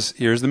says,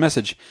 here's the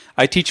message.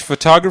 I teach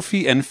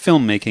photography and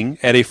filmmaking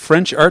at a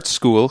French art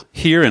school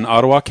here in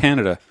Ottawa,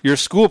 Canada. Your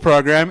school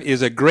program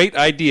is a great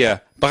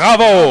idea.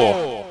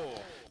 Bravo!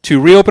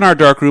 To reopen our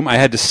darkroom, I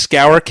had to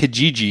scour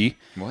Kijiji.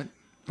 What?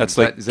 That's Is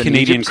like that in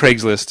Canadian Egypt?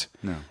 Craigslist.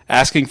 No.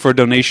 Asking for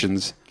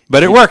donations.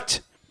 But it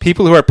worked.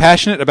 People who are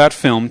passionate about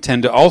film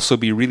tend to also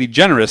be really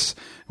generous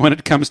when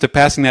it comes to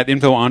passing that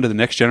info on to the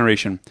next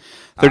generation.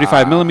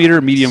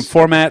 35mm, medium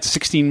format,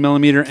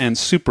 16mm, and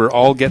super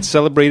all get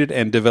celebrated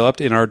and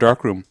developed in our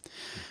darkroom.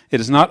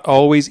 It is not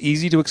always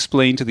easy to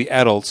explain to the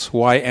adults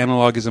why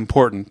analog is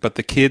important, but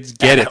the kids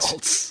get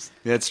it.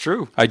 That's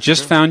true. I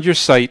just found your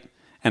site,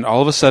 and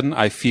all of a sudden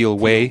I feel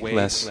way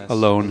less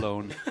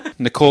alone.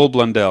 Nicole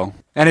Blundell.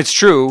 And it's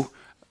true,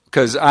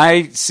 because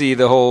I see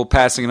the whole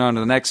passing it on to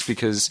the next,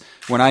 because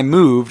when I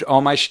moved,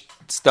 all my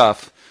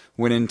stuff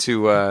went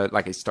into,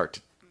 like I start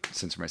to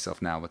censor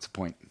myself now. What's the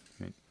point?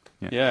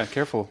 Yeah,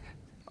 careful.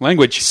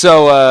 Language.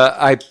 So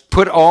I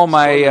put all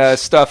my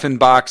stuff in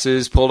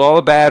boxes, pulled all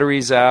the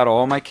batteries out,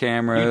 all my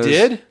cameras. You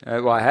did?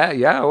 Well, I had,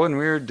 yeah, when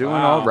we were doing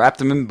wrapped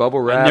them in bubble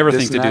wrap. I never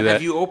this think to and do that.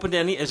 Have you opened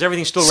any? Is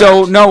everything still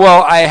So, wrapped? no,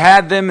 well, I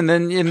had them and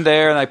then in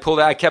there, and I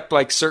pulled out, I kept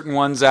like certain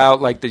ones out,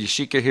 like the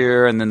Yashica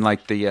here, and then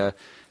like the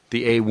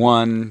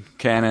A1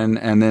 Canon,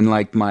 and then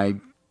like my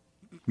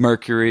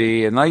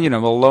Mercury, and like, the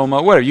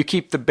Loma, whatever. You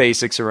keep the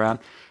basics around.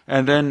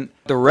 And then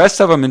the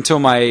rest of them, until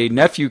my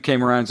nephew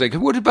came around, was like,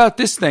 what about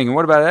this thing? And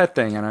what about that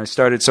thing? And I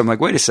started, so I'm like,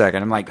 wait a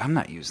second. I'm like, I'm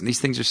not using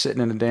these things. Are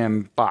sitting in a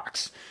damn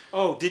box.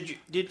 Oh,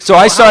 So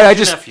I started, How old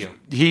is your nephew?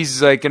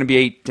 he's like going to be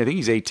 8, I think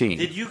he's 18.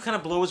 Did you kind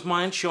of blow his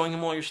mind showing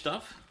him all your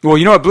stuff? Well,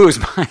 you know what blew his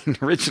mind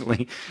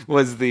originally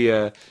was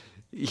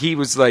he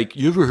was like,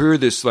 you ever heard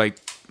this, like,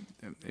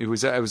 it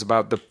was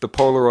about the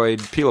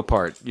Polaroid peel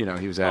apart, he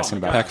was asking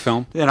about. Pack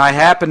film. And I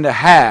happened to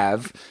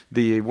have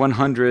the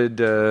 100,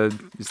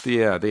 it's C.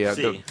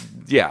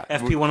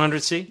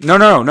 FP100C? No,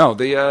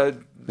 the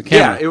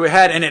camera. Yeah,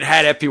 it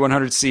had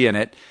FP100C in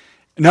it.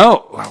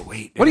 No, oh,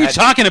 wait. What are you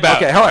talking about?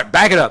 Okay, hold on,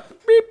 back it up.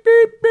 Beep,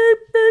 beep, beep,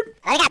 beep.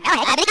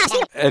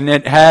 And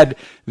it had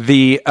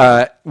the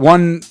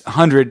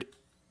 100,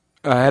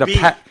 had a B.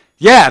 the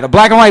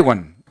black and white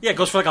one. Yeah, it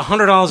goes for like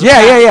 $100 a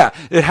Yeah.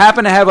 It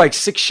happened to have like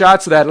 6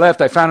 shots of that left.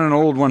 I found an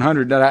old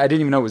 100 that I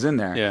didn't even know was in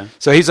there. Yeah.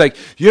 So he's like,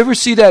 you ever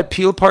see that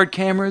peel apart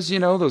cameras?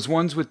 Those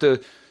ones with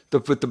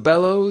the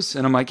bellows?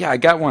 And I'm like, yeah, I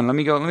got one. Let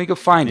me go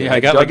find it. Yeah, I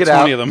got like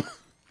 20 of them.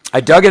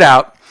 I dug it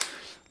out,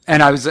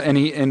 and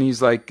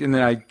he's like, and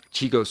then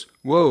he goes,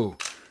 whoa,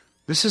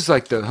 this is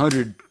like the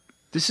 100.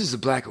 This is the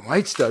black and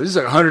white stuff. This is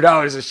like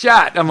 $100 a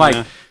shot. I'm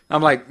like,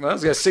 well,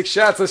 it's got 6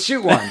 shots. Let's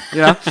shoot one.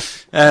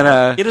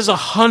 And It is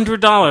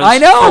 $100. I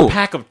know. For a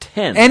pack of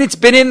 10. and it's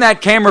been in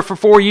that camera for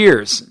 4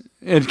 years.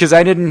 Because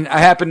I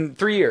happened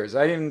 3 years.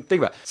 I didn't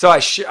think about it. So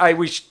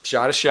we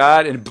shot a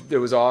shot, and it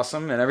was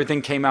awesome, and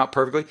everything came out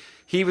perfectly.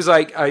 He was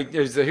like,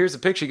 here's the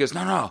picture. He goes,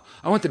 no,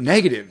 I want the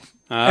negative.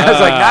 And I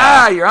was like,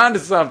 nah, you're onto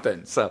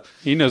something. So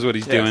He knows what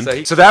he's doing.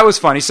 so that was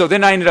funny. So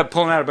then I ended up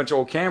pulling out a bunch of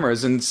old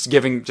cameras and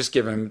giving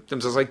him. I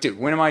was like, dude,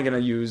 when am I going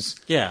to use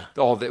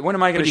all that? When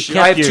am I going to shoot?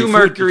 I have 2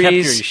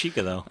 Mercuries. You kept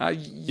your Yashica, though.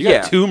 You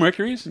got 2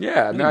 Mercuries?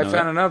 Yeah, no, I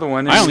found another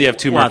one. I only have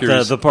 2 What,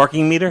 Mercuries. the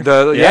parking meter?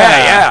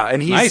 Yeah,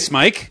 and he's Nice,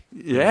 Mike.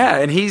 Yeah,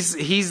 and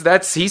he's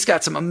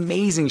got some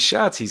amazing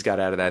shots he's got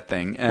out of that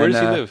thing. And, Where does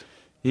he live?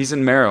 He's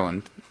in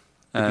Maryland.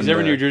 If he's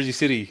ever near Jersey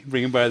City,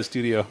 bring him by the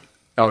studio.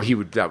 Oh,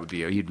 he'd love that.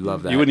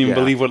 You wouldn't even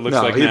believe what it looks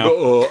like now.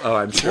 Oh,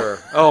 I'm sure.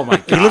 Oh my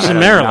god, He lives in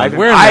Maryland.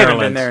 Where in I haven't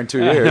been Maryland?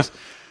 there in 2 years.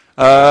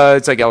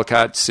 It's like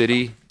Ellicott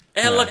City.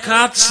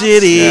 Ellicott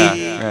City.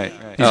 Yeah, right.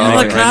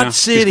 Ellicott right now.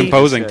 City. He's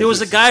composing. There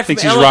was a guy from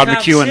Thinks he's Rod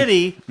Ellicott McEwen.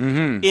 City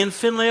in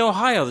Findlay,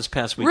 Ohio this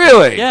past week.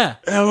 Really? Yeah.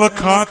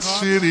 Ellicott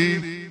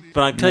City.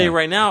 But I tell you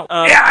right now.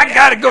 Yeah, I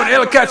gotta go to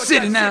Ellicott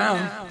City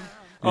now.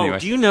 Anyway. Oh,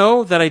 do you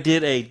know that I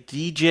did a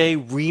DJ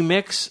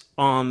remix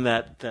on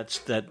that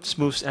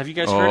smooth? Have you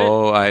guys heard it?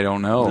 Oh, I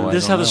don't know.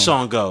 This is how the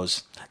song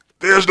goes.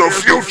 There's no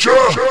future.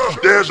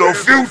 There's no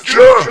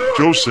future.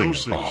 Joe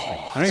sings. I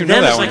don't So even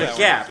then know it's that like one. a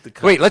gap.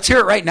 Wait, let's hear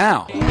it right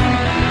now.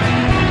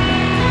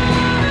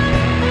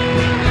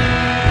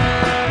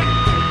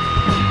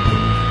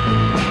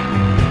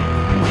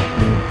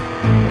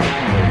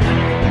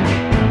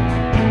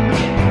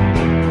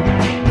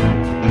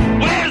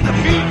 Where's the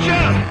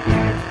future?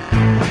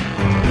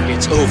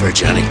 It's over,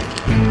 Johnny.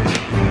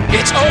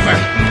 It's over.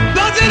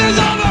 Nothing is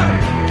over.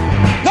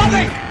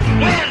 Nothing.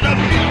 Where's the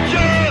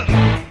future?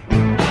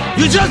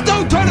 You just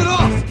don't turn it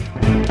off.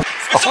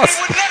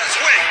 awesome.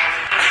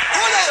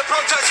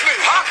 Protest me,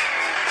 huh?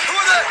 Who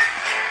are they?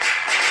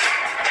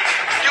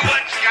 You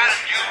got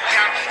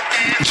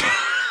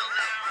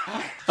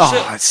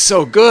Oh, it's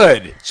so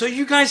good. So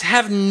you guys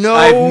have no,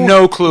 I have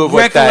no clue of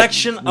what that-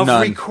 recollection of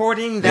none.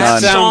 recording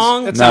that None.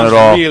 song? That Not sounds at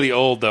all. really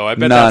old, though. I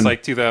bet None. that's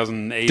like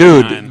 2008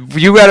 Dude, 9.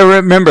 you got to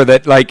remember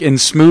that, like, in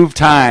Smooth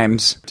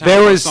Times,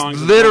 there was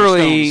songs of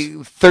literally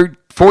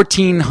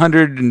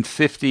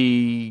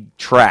 1,450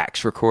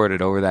 tracks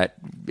recorded over that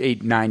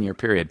 8-9 year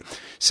period.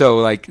 So,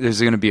 like,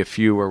 there's going to be a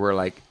few where we're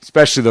like,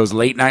 especially those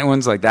late night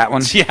ones, like that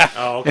one. Yeah.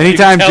 Oh, okay.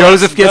 Anytime Tell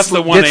Joseph us, gets that's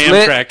the 1 gets a.m.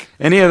 lit, track.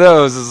 any of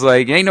those is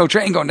like, ain't no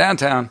train going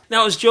downtown.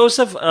 Now, is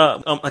Joseph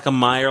like a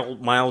mild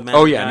man?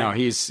 Oh yeah, guy? no,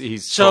 he's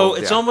So oh,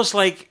 it's yeah. almost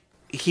like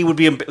he would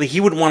be. He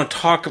would want to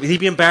talk. He'd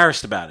be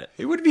embarrassed about it.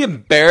 He would be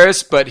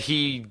embarrassed, but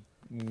he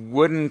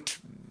wouldn't.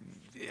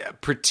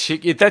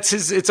 That's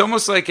his. It's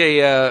almost like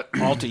a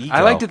alter ego.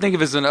 I like to think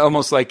of it as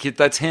almost like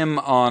that's him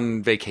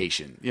on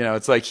vacation. You know,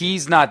 it's like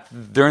he's not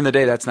during the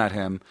day. That's not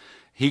him.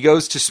 He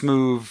goes to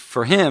Smooth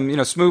for him. You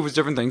know, Smooth is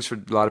different things for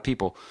a lot of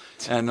people,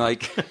 and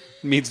like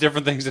Means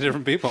different things to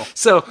different people.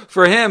 so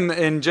for him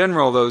in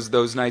general,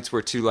 those nights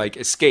were to like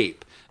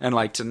escape and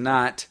like to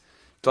not.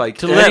 Like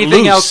To let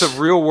anything loose. else of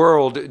real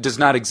world does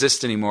not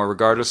exist anymore,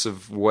 regardless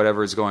of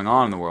whatever is going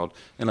on in the world,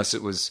 unless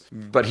it was.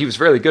 But he was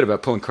really good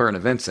about pulling current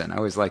events in. I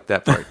always liked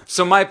that part.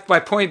 So my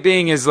point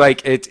being is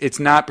like it's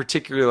not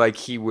particularly like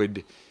he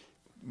would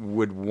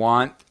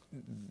want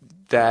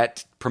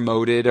that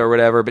promoted or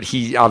whatever. But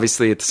he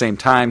obviously at the same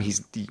time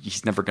he's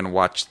never going to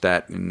watch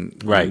that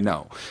and Right.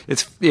 No,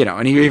 it's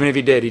and even if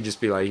he did, he'd just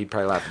be like he'd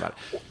probably laugh about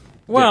it.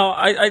 Well,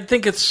 I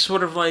think it's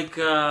sort of like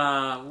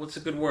what's a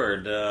good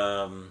word?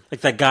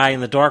 Like that guy in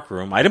the dark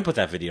room. I didn't put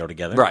that video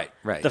together. Right.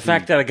 The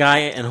fact that a guy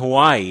in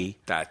Hawaii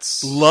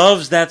That's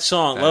loves that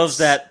song, loves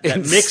that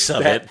mix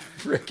of that it,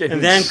 frickin'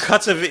 and then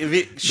cuts a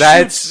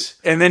That's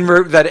and then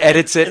that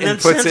edits it And and,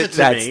 then puts sends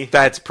it. it to me.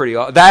 That's pretty.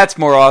 That's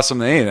more awesome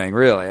than anything,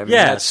 really. I mean,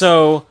 yeah. That's,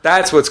 So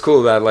that's what's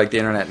cool about like the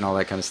internet and all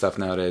that kind of stuff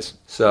nowadays.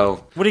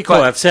 So what do you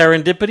call that?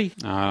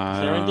 Serendipity?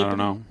 I don't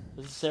know.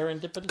 Is it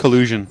serendipity?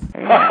 Collusion.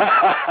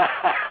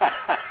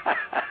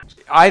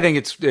 I think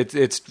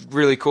it's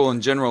really cool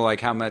in general,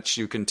 like how much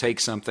you can take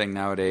something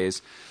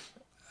nowadays.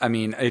 I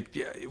mean,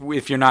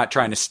 if you're not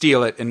trying to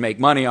steal it and make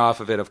money off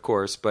of it, of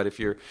course, but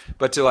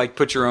to like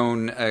put your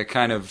own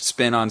kind of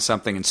spin on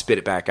something and spit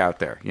it back out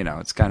there,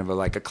 it's kind of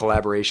like a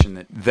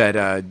collaboration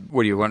that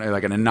what do you want,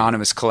 like an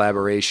anonymous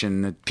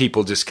collaboration that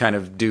people just kind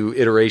of do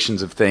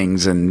iterations of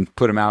things and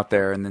put them out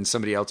there, and then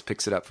somebody else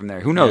picks it up from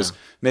there. Who knows? Yeah.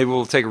 Maybe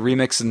we'll take a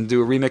remix and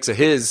do a remix of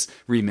his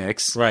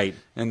remix, Right.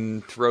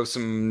 and throw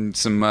some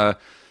Sam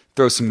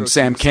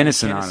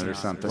Kinison on it or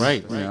something,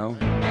 Right.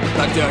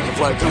 Back there I can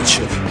fly a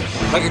gunship.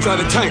 I can drive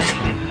a tank.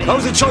 I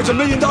was in charge of $1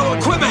 million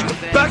equipment.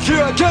 Back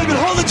here I can't even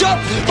hold a job.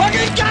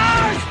 Fucking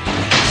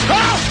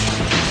guys!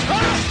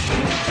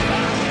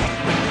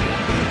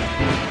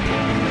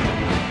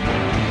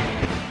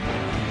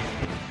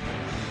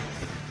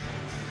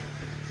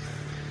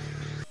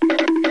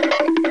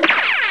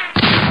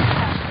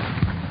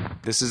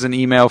 This is an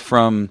email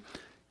from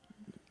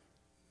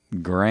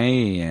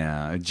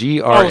Graham.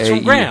 G-R-A-E. Oh, it's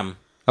from Graham.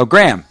 Oh,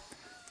 Graham.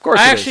 Of course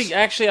it is.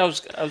 Actually, I was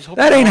hoping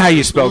That ain't how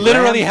you spell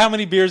Literally, Graham. how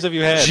many beers have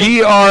you had?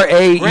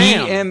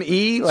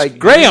 G-R-A-E-M-E. Like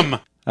Graham.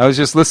 I was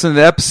just listening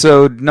to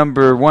episode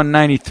number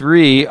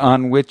 193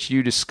 on which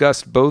you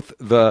discussed both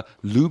the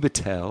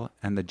Lubitel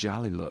and the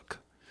Jolly Look.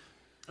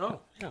 Oh,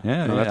 yeah.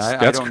 Yeah, No, I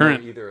that's don't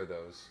current. know either of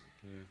those.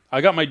 I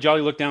got my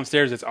Jolly Look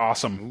downstairs. It's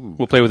awesome.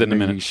 We'll play with it in a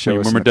Maybe minute. show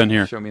us When we're in the- done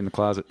here. Show me in the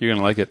closet. You're going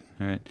to like it.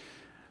 All right.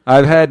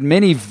 I've had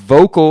many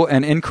vocal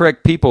and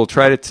incorrect people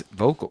try to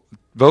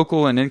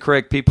vocal and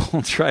incorrect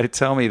people try to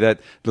tell me that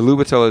the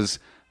Lubitel is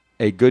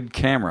a good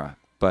camera,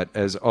 but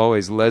as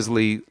always,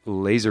 Leslie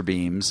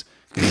Laserbeams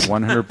is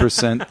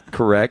 100%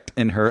 correct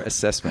in her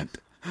assessment.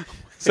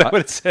 Is that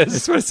what it says?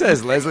 That's what it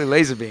says, Leslie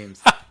Laserbeams.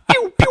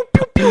 Pew, pew,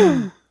 pew,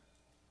 pew.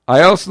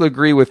 I also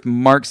agree with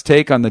Mark's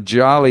take on the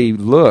Jolly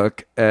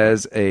Look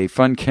as a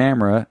fun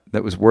camera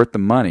that was worth the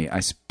money I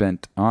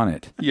spent on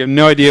it. You have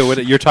no idea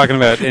what you're talking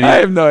about. I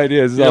have no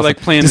idea. This is You're awesome. like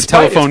playing the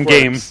Despite its telephone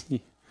game. quirks.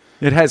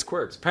 It has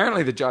quirks.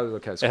 Apparently, the Jolly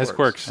Look has It quirks. has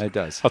quirks. It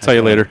does. I'll tell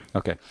you later.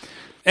 Okay.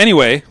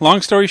 Anyway,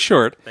 long story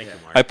short,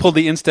 I pulled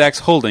the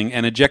Instax holding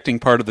and ejecting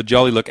part of the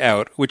Jolly Look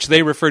out, which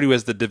they refer to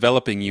as the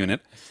developing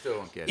unit, Still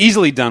don't get it.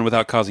 easily done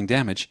without causing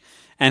damage,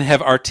 and have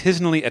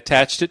artisanally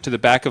attached it to the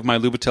back of my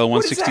Lubitel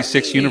What does that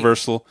 166 mean?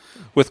 Universal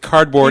with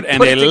cardboard You and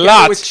put a it together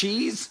lot with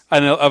cheese?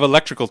 of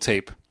electrical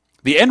tape.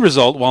 The end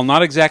result, while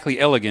not exactly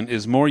elegant,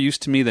 is more use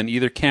to me than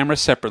either camera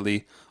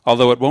separately,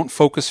 although it won't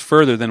focus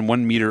further than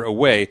 1 meter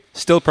away.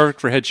 Still perfect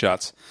for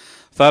headshots.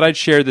 Thought I'd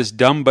share this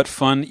dumb but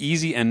fun,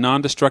 easy, and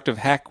non-destructive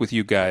hack with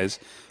you guys.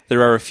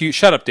 There are a few...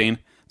 Shut up, Dane.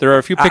 There are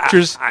a few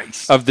pictures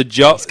of the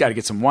He's got to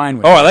get some wine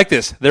with Oh, it. I like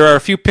this. There are a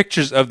few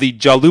pictures of the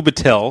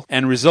Jalubitel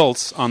and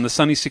results on the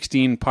Sunny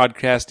 16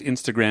 podcast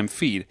Instagram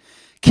feed.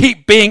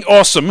 Keep being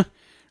awesome.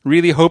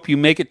 Really hope you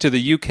make it to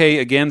the UK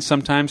again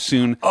sometime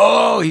soon.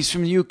 Oh, he's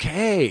from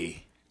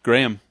UK.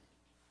 Graham.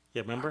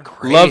 Yeah, remember?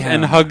 Love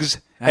and hugs,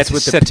 That's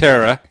with the-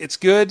 etc. It's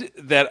good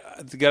that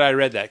I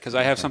read that because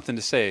I have something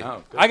to say.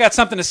 Oh, good. I got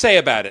something to say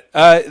about it.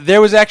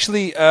 There was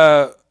actually,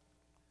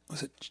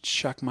 was it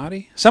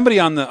Shakmati? Somebody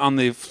on the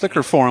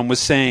Flickr forum was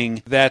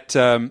saying that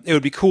it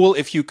would be cool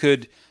if you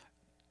could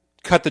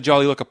cut the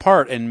Jolly Look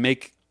apart and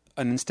make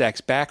an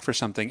Instax back for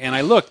something. And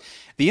I looked.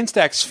 The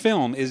Instax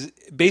film is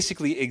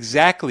basically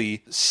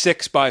exactly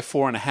 6 by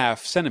 4.5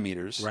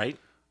 centimeters. Right.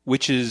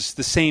 Which is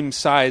the same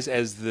size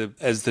as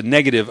the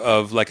negative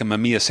of like a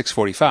Mamiya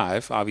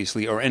 645,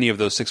 obviously, or any of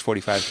those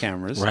 645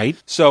 cameras.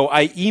 Right. So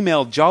I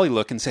emailed Jolly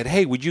Look and said,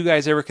 hey, would you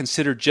guys ever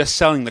consider just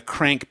selling the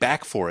crank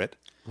back for it?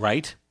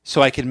 Right.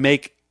 So I could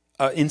make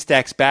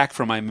Instax back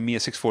for my Mamiya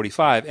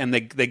 645. And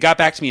they got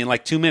back to me in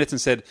like 2 minutes and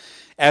said,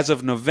 as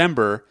of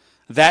November,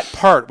 that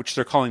part, which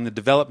they're calling the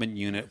development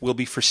unit, will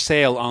be for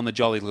sale on the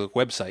Jolly Look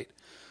website.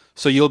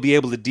 So you'll be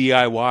able to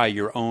DIY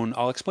your own.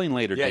 I'll explain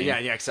later. Yeah,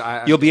 Dane. yeah.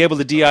 So You'll be able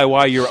to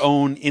DIY your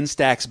own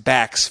Instax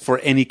backs for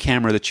any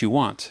camera that you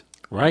want.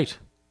 Right.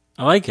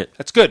 I like it.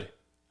 That's good.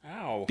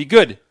 Ow. Be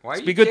good. Why are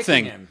It's you be a good kicking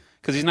thing him?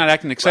 because he's not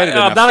acting excited I'm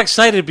enough. not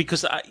excited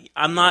because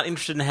I'm not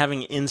interested in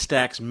having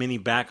Instax Mini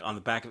back on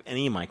the back of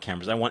any of my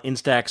cameras. I want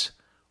Instax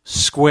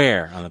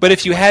Square on the back. But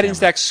if you of my had camera.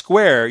 Instax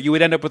Square, you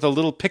would end up with a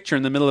little picture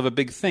in the middle of a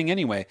big thing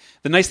anyway.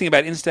 The nice thing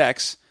about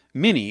Instax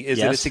Mini is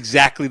that Yes. it's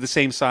exactly the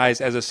same size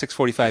as a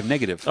 645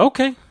 negative.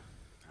 Okay.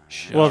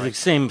 Well, the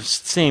same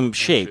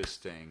shape.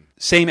 Interesting.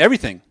 Same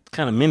everything.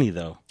 Kind of mini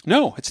though.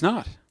 No, it's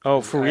not. Oh,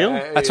 for real?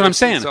 That's what I'm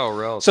saying. It's all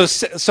relative.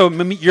 So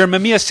your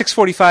Mamiya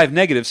 645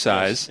 negative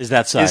size Is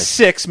that size? is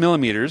 6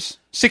 millimeters,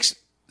 6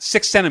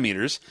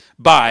 centimeters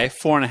by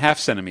 4.5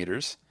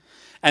 centimeters,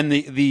 and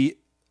the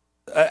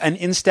an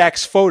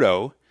Instax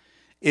photo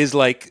is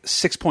like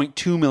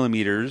 6.2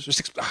 millimeters or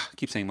I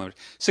keep saying millimeters,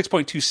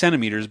 6.2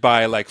 centimeters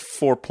by like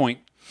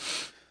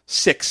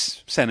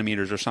 4.6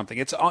 centimeters or something.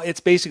 It's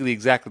basically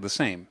exactly the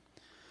same.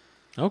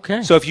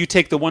 Okay. So if you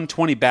take the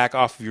 120 back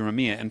off of your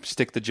Mamiya and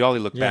stick the Jolly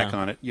Look back Yeah.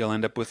 on it, you'll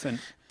end up with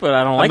but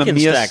I don't like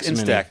Mamiya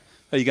Instax Mini.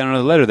 Oh, you got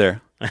another letter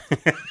there.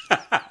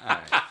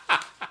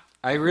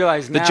 I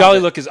realize The now Jolly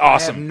that Look is I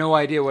awesome. have no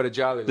idea what a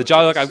Jolly Look The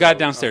Jolly Look, is, I've got it so-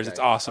 downstairs. okay. It's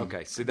awesome.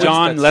 Okay, so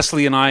John,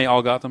 Leslie, and I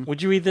all got them.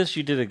 Would you read this?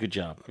 You did a good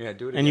job. Yeah,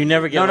 do it. And again. you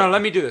never get No,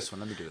 let me do this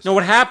one. No,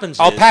 what happens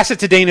I'll is... pass it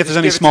to Dane if there's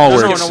any give it to small me.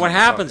 words. No, what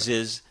happens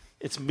is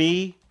it's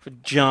me, for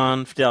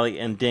John,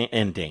 Fideli, and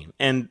Dane,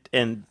 and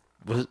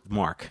was it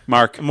Mark.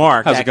 Mark,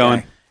 how's that it going?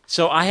 guy.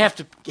 So I have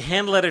to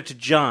hand letter to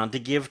John to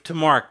give to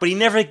Mark, but he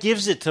never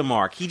gives it to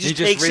Mark. He just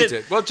takes reads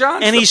it. Well,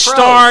 John's and the he pro.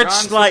 starts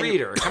John's the like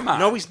reader. Come on.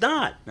 No, he's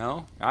not.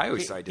 No, I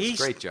always thought he did a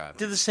great job.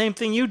 Did the same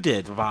thing you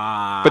did.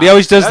 But he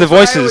always does the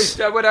voices.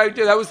 What I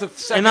do. That was the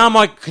second. And now I'm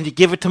like, can you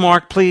give it to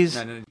Mark, please?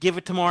 No. Give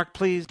it to Mark,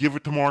 please. Give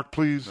it to Mark,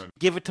 please.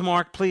 Give it to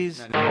Mark, please.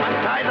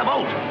 Untie the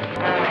boat.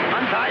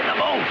 Untie the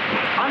boat.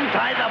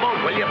 Untie the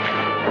boat, will you?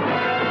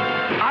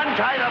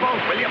 Untie the boat,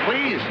 will you,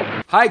 please?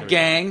 Hi,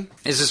 gang.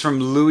 This is from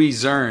Louis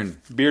Zern.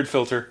 Beard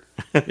filter.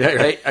 Yeah,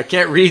 right. I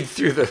can't read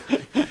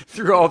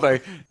through all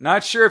the.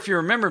 Not sure if you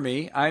remember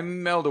me. I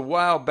mailed a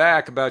while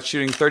back about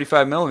shooting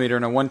 35 millimeter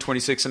in a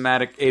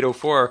 126-matic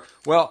 804.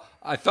 Well,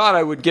 I thought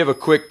I would give a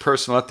quick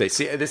personal update.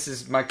 See, this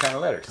is my kind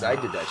of letter because I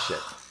did that shit.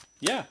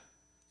 Yeah.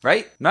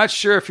 Right? Not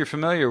sure if you're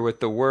familiar with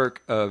the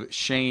work of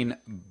Shane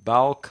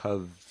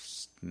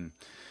Balkovston,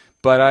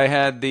 but I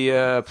had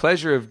the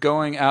pleasure of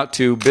going out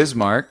to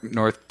Bismarck,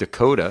 North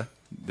Dakota,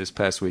 this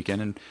past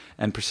weekend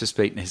and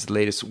participate in his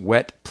latest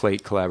wet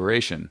plate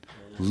collaboration,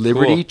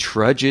 Liberty Cool.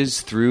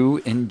 Trudges Through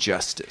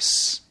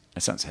Injustice.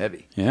 That sounds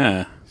heavy.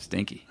 Yeah.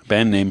 Stinky.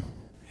 Band name.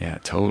 Yeah,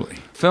 totally.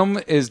 Film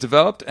is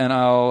developed, and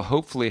I'll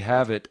hopefully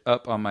have it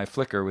up on my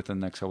Flickr within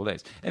the next couple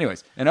days.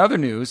 Anyways, in other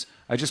news,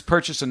 I just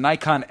purchased a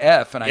Nikon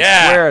F, and I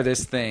swear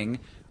this thing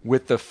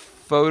with the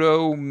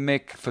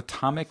Photomic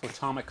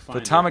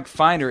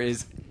Finder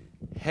is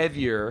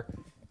heavier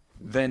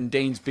than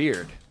Dane's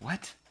beard.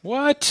 What?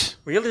 What?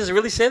 Really? Does it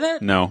really say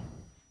that? No.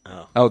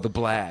 Oh, the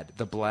Blad.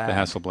 The Blad. The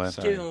Hasselblad.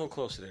 Get it a little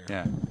closer there.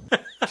 Yeah.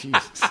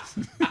 Jesus.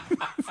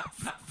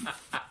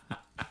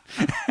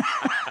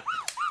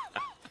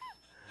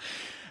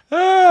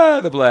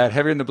 The Blad,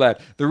 heavier than the Blad.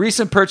 The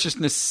recent purchase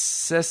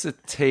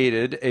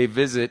necessitated a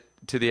visit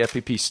to the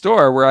FPP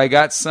store where I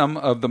got some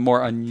of the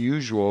more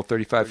unusual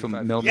 35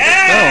 millimeter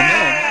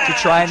film to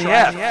try in the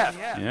F.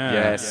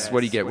 Yes.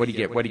 What do you get? What do you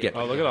get? What do you get?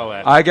 Oh, look at all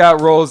that. I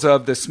got rolls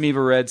of the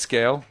Smeva Red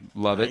scale.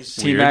 Love it. Nice.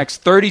 T-Max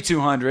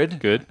 3200.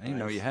 Good. I didn't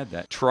know you had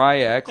that.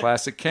 Triac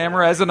classic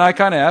camera as a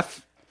Nikon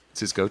F.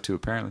 It's his go-to,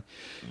 apparently.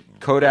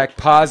 Kodak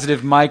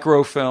Positive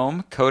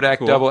Microfilm, Kodak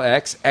Cool. Double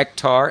X,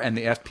 Ektar, and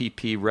the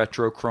FPP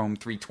Retrochrome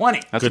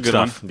 320. That's Good a good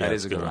stuff. one. That Yeah,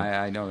 is a good good one. one.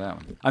 I know that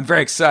one. I'm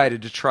very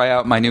excited to try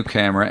out my new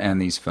camera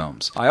and these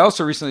films. I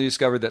also recently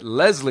discovered that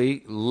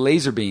Leslie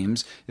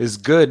Laserbeams is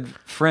good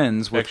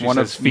friends with Actually one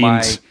of says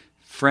my fiends.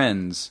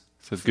 friends.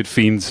 Says good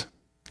fiends.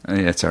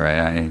 That's all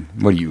right.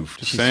 What are you?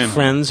 Just saying.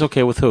 Friends?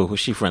 Okay, with who? Who's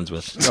she friends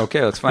with?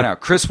 Okay, let's find out.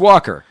 Chris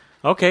Walker.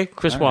 Okay,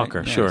 Chris All right, Walker,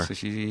 yeah, sure. So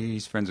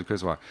he's friends with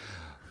Chris Walker,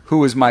 who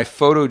was my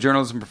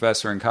photojournalism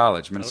professor in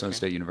college, Minnesota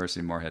State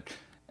University, Moorhead.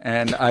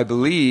 And I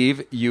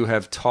believe you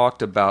have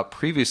talked about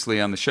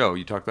previously on the show.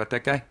 You talked about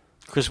that guy?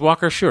 Chris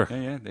Walker, sure.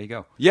 Yeah, there you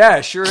go. Yeah,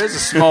 it sure is a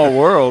small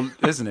world,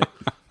 isn't it?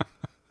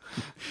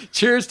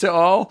 Cheers to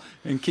all,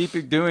 and keep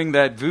doing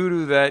that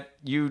voodoo that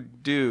you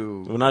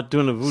do. We're not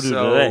doing the voodoo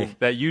today.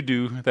 That you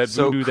do. That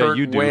So voodoo Kurt that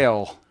you do.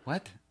 Weill.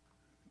 What?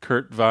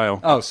 Kurt Weill.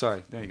 Oh,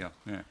 sorry. There you go.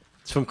 Yeah.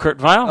 It's from Kurt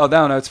Weill? Oh,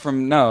 no, it's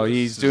from, no,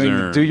 he's doing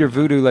Zern. Do Your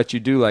Voodoo Let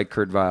You Do like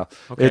Kurt Weill.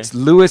 Okay. It's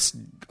Louis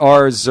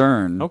R.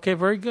 Zern. Okay,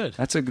 very good.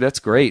 That's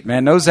great,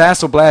 man. Those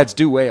Hasselblads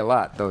do weigh a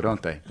lot, though,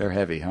 don't they? They're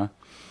heavy, huh?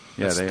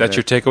 Yeah, That's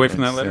your takeaway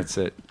from that letter? That's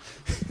it.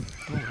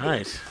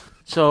 Nice.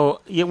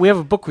 So, yeah, we have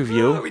a book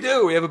review. Oh, we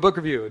do. We have a book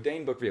review, a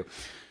Dane book review.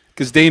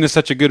 Because Dane is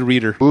such a good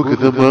reader. Book of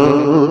the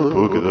month,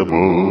 book of the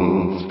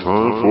month,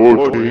 time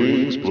for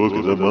Dane's book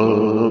of the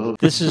month.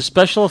 This is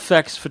Special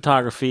Effects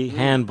Photography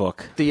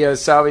Handbook. The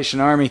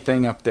Salvation Army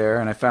thing up there,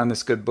 and I found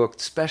this good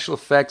book, Special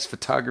Effects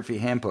Photography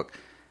Handbook,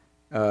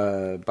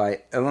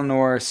 by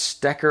Eleanor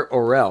Stecker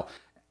Orell.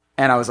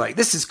 And I was like,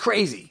 this is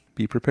crazy.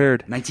 Be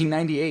prepared.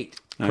 1998.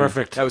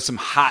 Perfect. That was some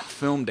hot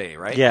film day,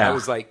 right? Yeah. That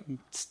was like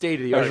state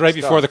of the That art. was right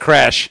before the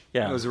crash.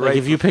 Yeah. It was Like right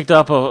if you picked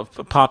up a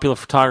popular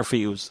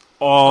photography, it was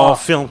all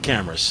film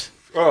cameras.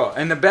 Oh,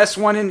 and the best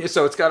one in,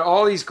 so it's got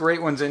all these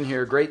great ones in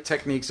here, great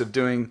techniques of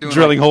doing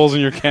Drilling holes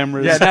in your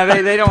cameras. Yeah,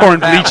 no, they don't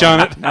pouring have that bleach one.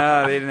 on it.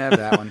 No, they didn't have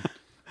that one.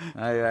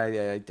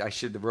 I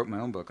should have wrote my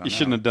own book on You that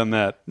shouldn't one. have done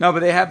that. No, but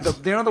they have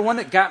the one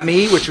that got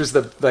me, which was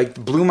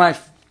blew my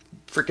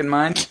freaking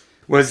mind,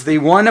 was the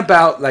one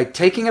about like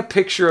taking a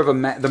picture of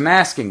the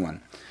masking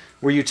one,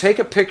 where you take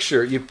a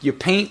picture, you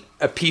paint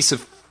a piece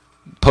of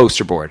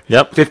poster board.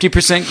 Yep.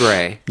 50%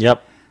 gray.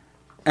 Yep.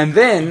 And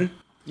then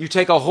you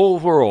take a whole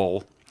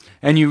roll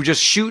and you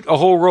just shoot a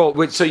whole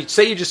roll. So you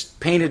say you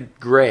just painted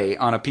gray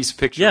on a piece of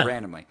picture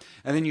randomly.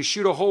 And then you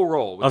shoot a whole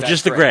roll with Of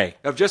just the gray.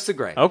 Of just the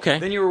gray. Okay.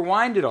 Then you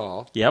rewind it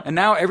all. Yep. And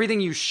now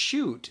everything you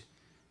shoot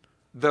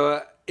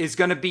is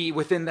going to be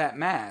within that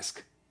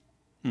mask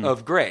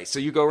of gray. So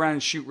you go around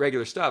and shoot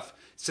regular stuff.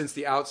 Since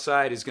the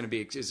outside is going to be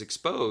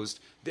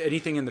exposed,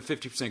 anything in the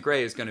 50%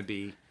 gray is going to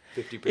be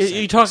 50%.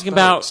 You're talking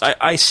exposed. about,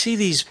 I see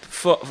these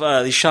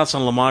shots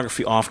on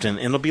lomography often,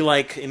 and it'll be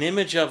like an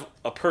image of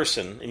a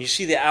person, and you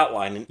see the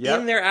outline, and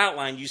in their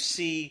outline you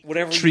see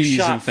whatever Trees you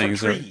shot and things.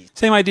 for trees.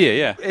 Same idea,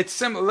 yeah. It's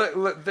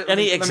similar.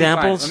 Any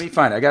examples? Let me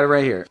find it. I got it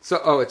right here.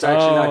 So, it's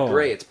actually not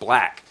gray. It's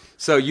black.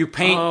 So you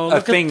paint a look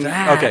at thing.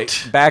 that. Okay,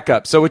 back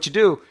up. So what you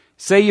do?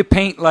 Say you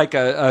paint like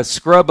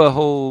scrub a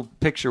whole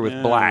picture with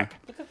black.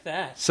 Look at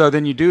that. So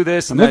then you do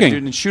this and I'm that,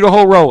 looking. and shoot a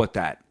whole roll with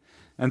that.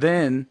 And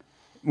then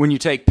when you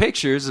take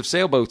pictures of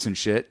sailboats and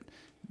shit,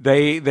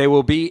 they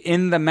will be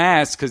in the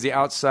mask because the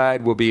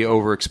outside will be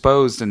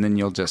overexposed, and then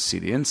you'll just see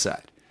the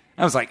inside.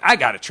 I was like, I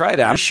got to try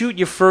that. You shoot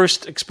your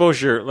first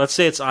exposure. Let's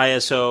say it's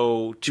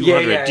ISO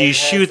 200. Yeah, do you it has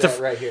shoot that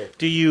right here.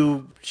 Do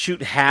you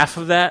shoot half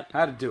of that?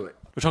 How to do it?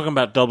 We're talking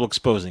about double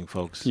exposing,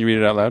 folks. Can you read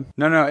it out loud?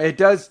 No, it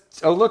does.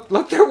 Oh, look!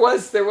 There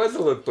was a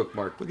little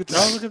bookmark. Look at that.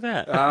 Oh, look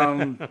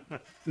at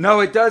that.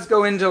 No, it does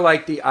go into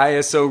like the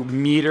ISO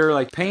meter.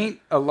 Like paint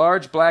a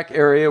large black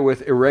area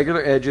with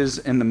irregular edges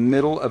in the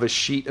middle of a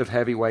sheet of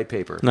heavy white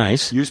paper.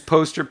 Nice. Use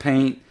poster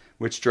paint,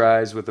 which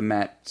dries with a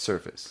matte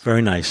surface.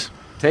 Very nice.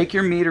 Take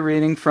your meter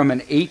reading from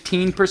an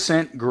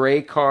 18%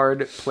 gray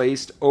card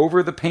placed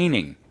over the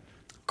painting.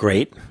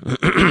 Great.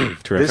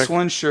 Terrific. This will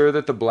ensure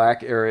that the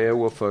black area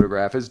will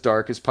photograph as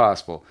dark as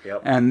possible,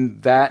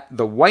 and that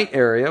the white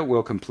area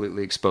will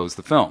completely expose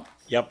the film.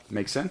 Yep.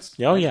 Make sense?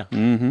 Oh, yeah.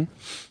 Mm-hmm.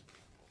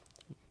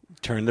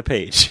 Turn the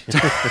page.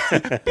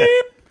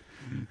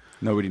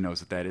 Nobody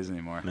knows what that is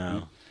anymore.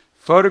 No.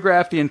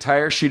 Photograph the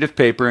entire sheet of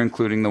paper,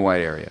 including the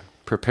white area.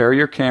 Prepare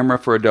your camera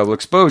for a double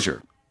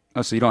exposure.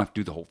 Oh, so you don't have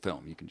to do the whole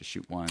film. You can just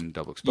shoot one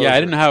double exposure. Yeah, I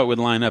didn't know how it would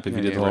line up if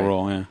you did the whole right.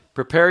 roll, yeah.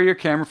 Prepare your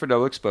camera for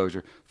double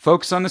exposure.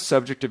 Focus on the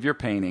subject of your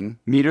painting.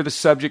 Meter the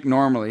subject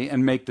normally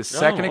and make the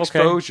second okay.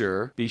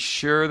 exposure. Be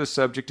sure the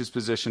subject is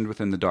positioned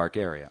within the dark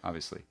area,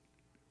 obviously.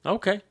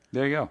 Okay.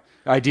 There you go.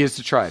 Ideas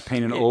to try.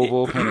 Paint an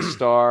oval, paint a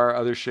star,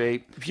 other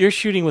shape. If you're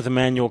shooting with a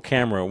manual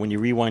camera, when you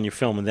rewind your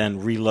film and then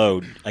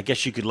reload, I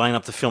guess you could line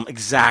up the film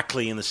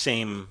exactly in the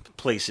same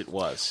place it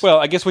was. Well,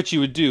 I guess what you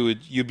would do,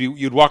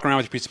 you'd walk around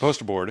with your piece of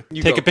poster board,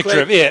 You take go a picture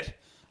click. of it,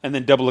 and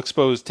then double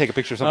expose, take a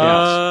picture of something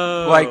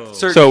else. Like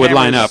certain So it would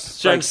line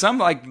cameras, up. Like some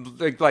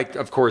like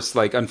of course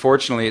like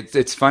unfortunately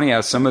it's funny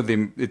how some of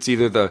them it's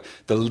either the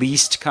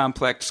least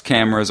complex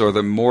cameras or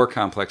the more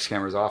complex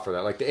cameras offer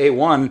that. Like the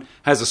A1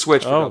 has a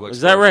switch for double exposure.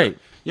 Is that right?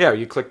 Yeah,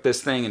 you click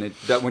this thing and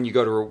when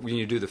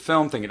you do the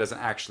film thing, it doesn't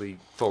actually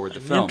forward the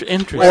film.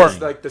 Interesting. Whereas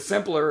like the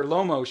simpler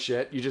Lomo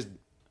shit, you just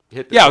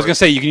hit the Yeah, I was going to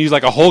say, you can use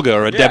like a Holga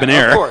or a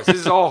Debonair. Of course, this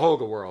is all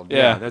Holga world.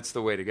 Yeah. That's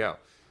the way to go.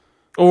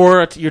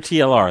 Or your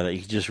TLR that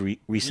you can just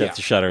reset Yeah.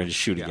 the shutter and just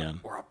shoot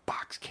again. Or a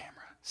box camera.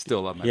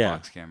 Still love my Yeah.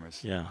 box cameras.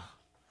 Yeah.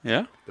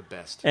 Yeah? The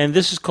best. And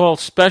this is called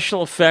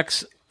Special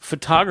Effects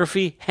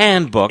Photography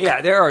Handbook.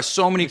 Yeah, there are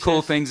so many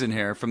cool things in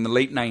here from the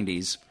late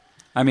 90s.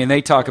 I mean,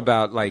 they talk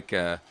about like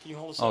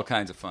all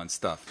kinds of fun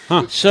stuff.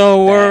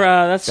 So we're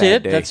that's Bad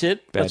it. day. That's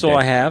it. Bad That's all day.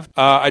 I have.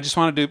 I just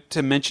wanted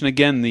to mention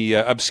again the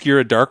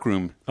Obscura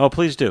Darkroom Oh,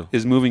 please do.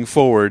 is moving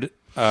forward.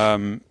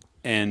 And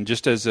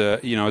just as a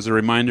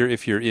reminder,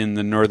 if you're in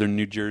the northern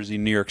New Jersey,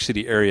 New York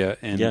City area,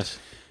 and Yes.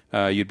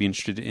 you'd be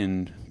interested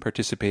in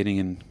participating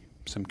in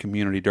some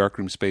community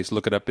darkroom space,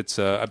 look it up. It's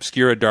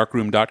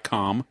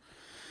obscuradarkroom.com.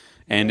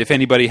 And if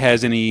anybody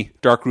has any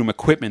darkroom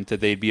equipment that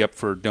they'd be up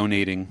for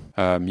donating,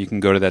 you can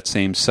go to that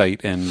same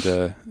site and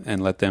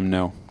let them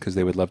know because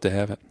they would love to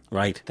have it.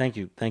 Right. Thank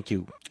you.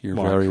 You're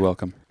Mark. very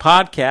welcome.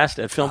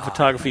 Podcast at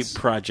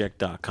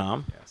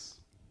filmphotographyproject.com. Yes.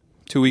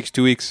 2 weeks.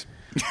 2 weeks.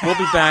 We'll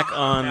be back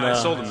on. I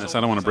sold them this.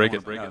 I don't want to break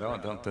it. No,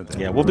 don't do that.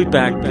 Yeah, we'll be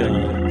back. All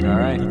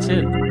right. That's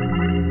it.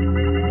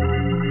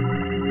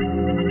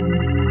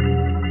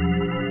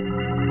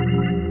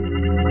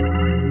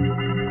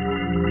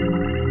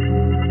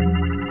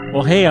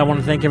 Well, hey, I want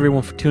to thank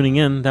everyone for tuning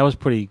in. That was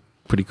pretty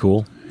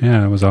cool.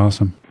 Yeah, it was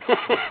awesome.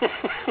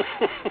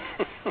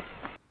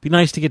 Be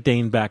nice to get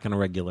Dane back on a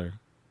regular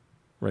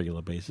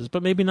basis,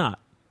 but maybe not.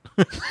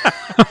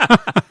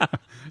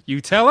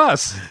 You tell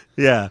us.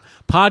 Yeah.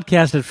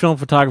 Podcast at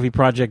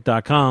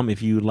filmphotographyproject.com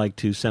if you'd like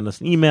to send us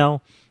an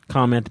email,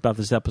 comment about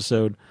this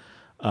episode.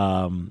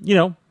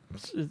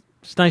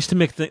 It's nice to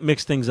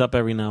mix things up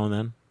every now and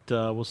then.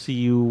 We'll see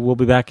you. We'll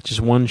be back just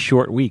one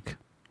short week.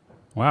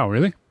 Wow,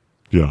 really?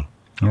 Yeah.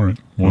 All right.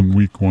 1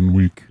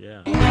 week.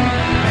 Yeah.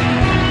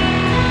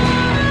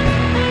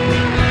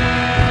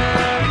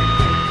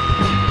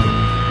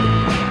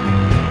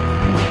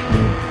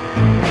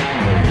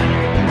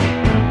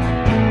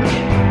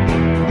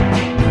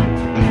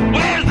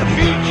 Where's the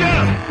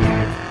future?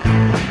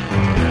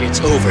 It's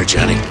over,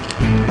 Johnny.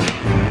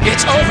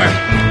 It's over.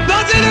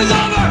 Nothing is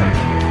over.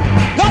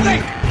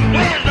 Nothing.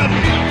 Where's the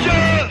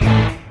future?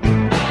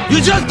 You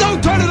just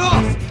don't turn it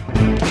off.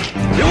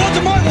 It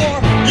wasn't my war.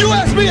 You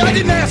asked me. I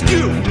didn't ask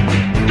you.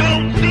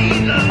 Don't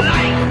see the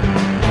light.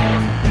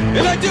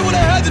 And I did what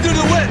I had to do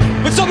to win,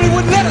 but somebody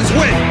wouldn't let us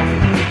win.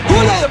 Who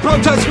are they to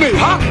protest me,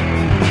 huh?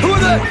 Who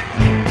are they?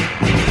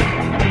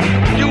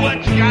 Do what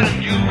you gotta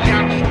do.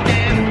 Gotta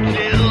stand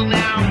still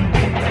now.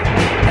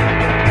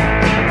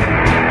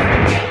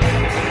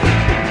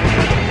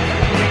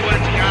 Do what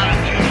you gotta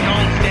do.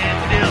 Don't stand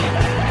still.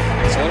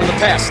 It's all in the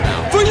past now.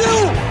 For you!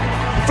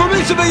 For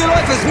me, civilian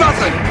life is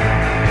nothing.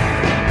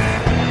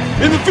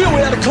 In the field, we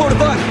had a code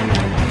of honor.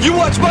 You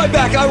watch my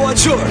back, I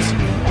watch yours.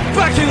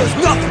 Back here, there's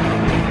nothing.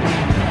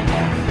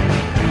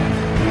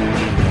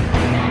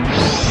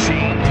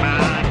 See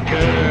my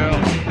girl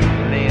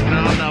laying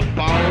on the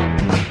boat.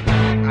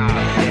 I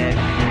said,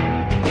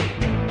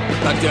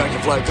 Back there, I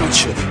can fly a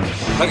gunship.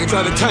 I can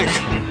drive a tank.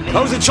 I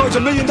was in charge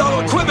of $1 million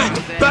equipment.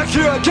 Back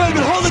here, I can't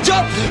even hold a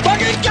job.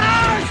 Fucking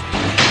guys!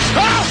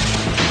 Ah!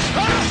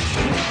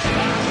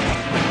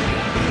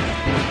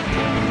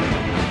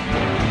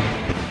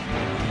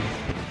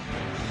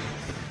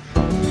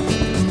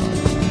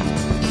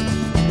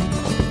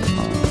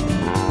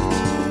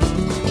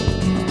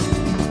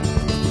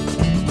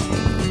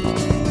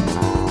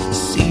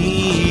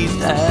 See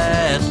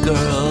that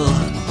girl,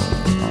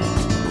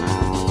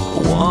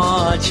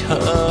 watch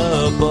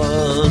her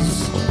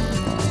buzz,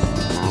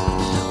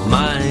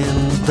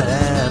 mind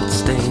that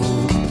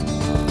sting,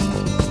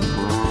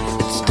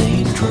 it's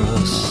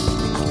dangerous.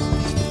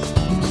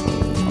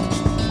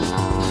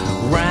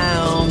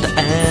 Round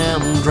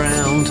and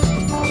round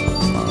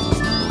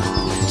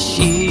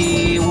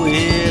she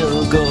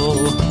will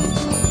go,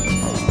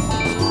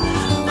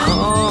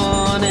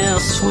 honey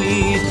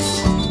sweet,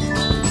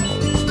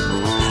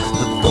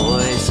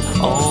 boys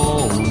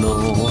all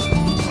know.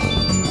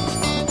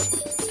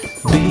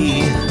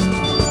 Be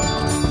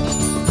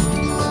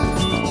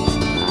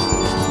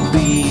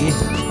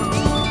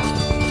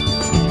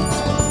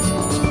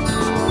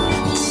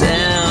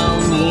tell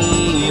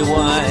me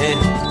why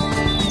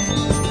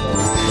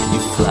you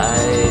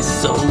fly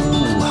so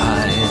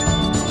high.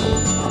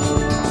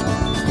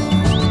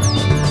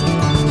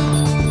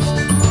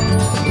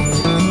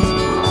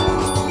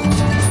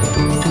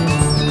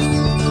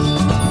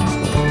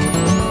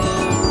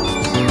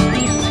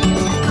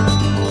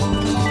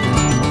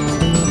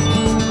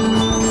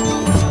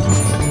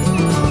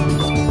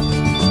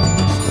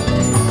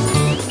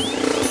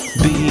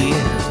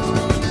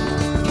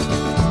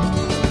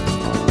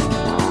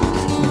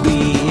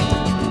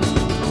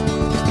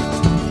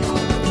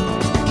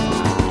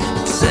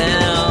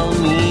 Tell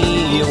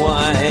me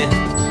why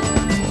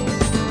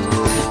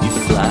you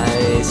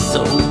fly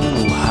so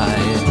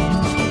high.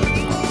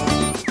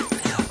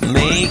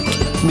 Make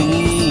me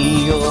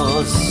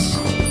yours,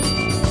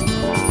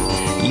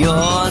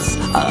 yours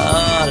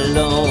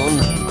alone.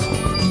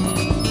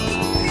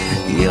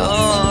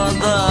 You're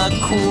the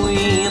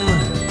queen,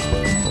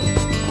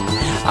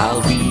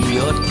 I'll be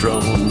your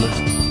throne.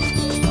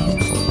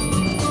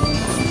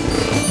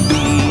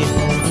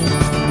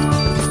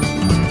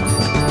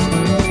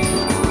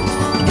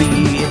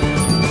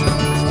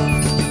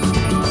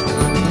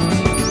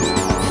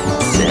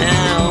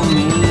 Tell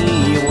me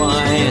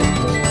why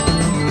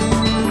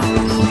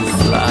you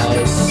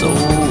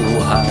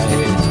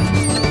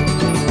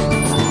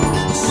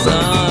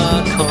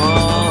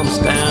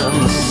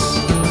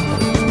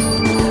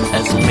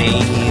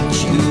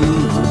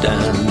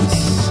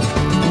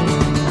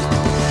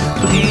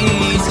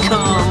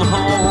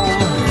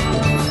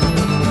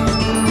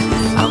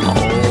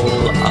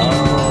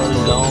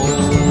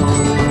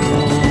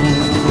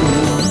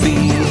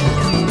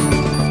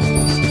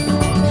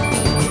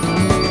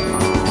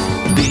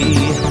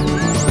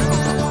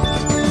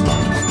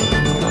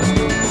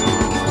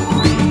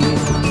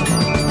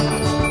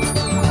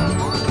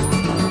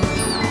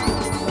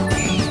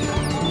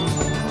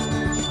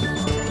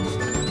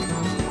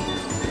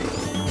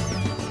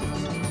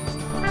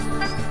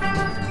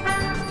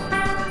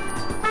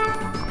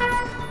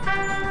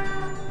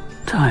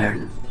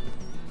Tired,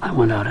 I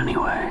went out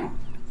anyway.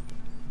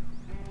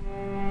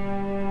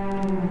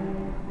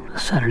 The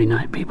Saturday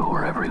night people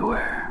were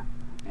everywhere,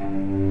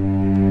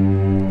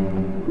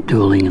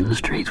 dueling in the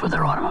streets with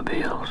their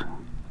automobiles.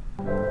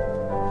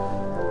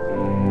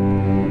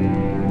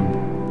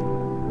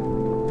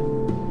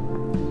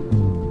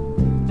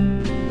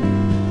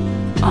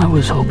 I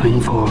was hoping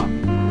for,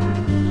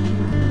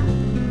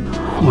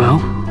 well,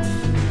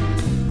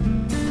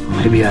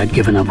 maybe I'd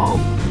given up hope.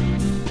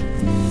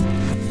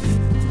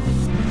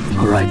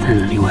 Or right then,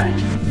 anyway.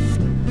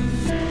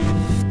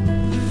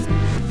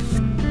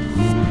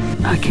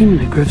 I came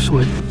to grips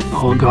with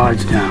all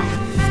guards down.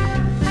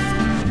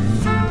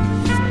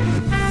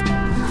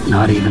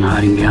 Not even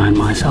hiding behind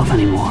myself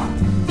anymore.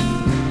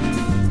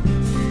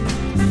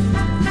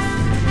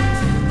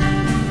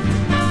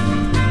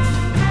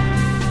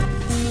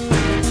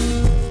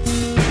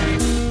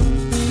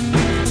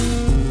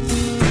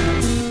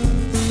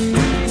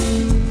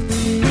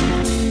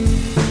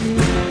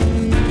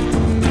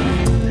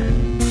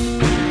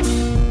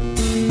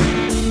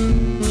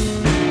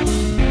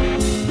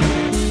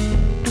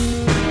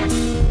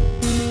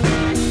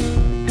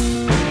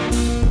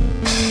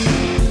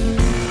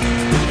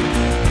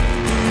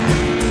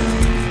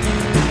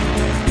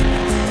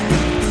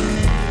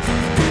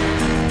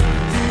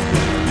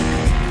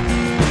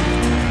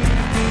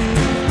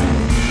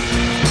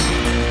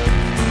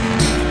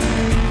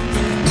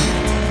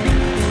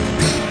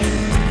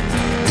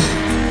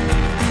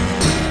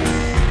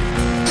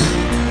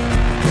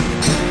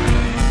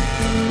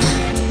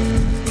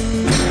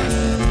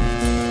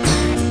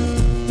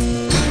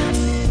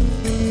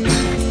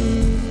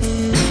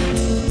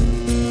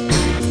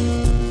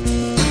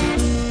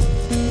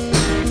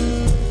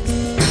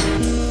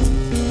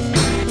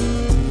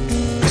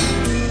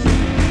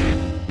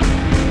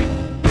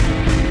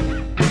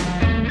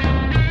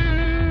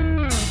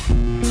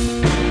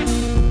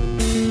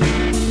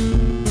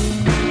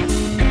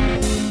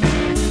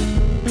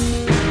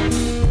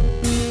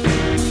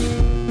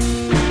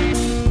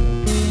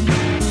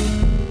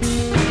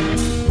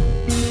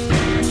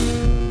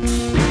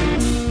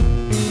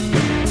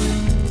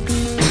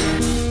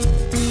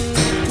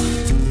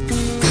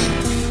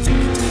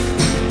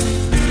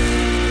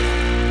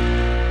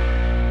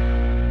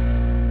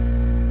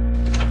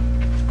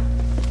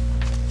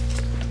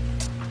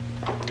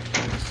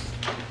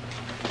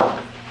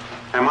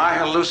 Am I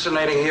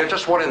hallucinating here?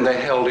 Just what in the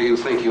hell do you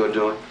think you're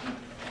doing?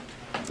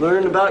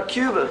 Learning about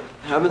Cuba,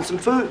 having some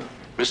food.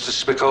 Mr.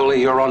 Spicoli,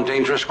 you're on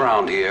dangerous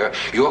ground here.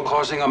 You're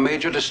causing a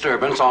major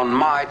disturbance on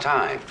my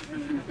time.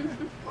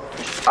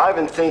 I've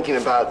been thinking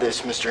about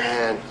this, Mr.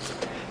 Hand.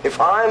 If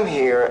I'm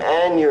here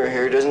and you're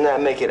here, doesn't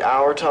that make it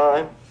our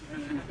time?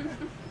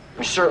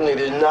 Certainly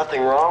there's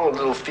nothing wrong with a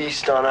little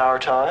feast on our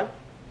time.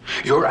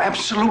 You're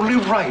absolutely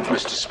right,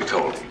 Mr.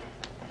 Spicoli.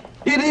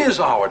 It is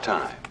our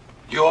time.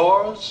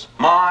 Yours,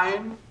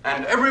 mine,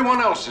 and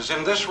everyone else's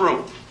in this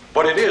room.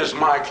 But it is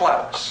my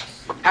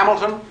class.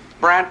 Hamilton,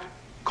 Brandt,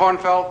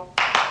 Kornfeld,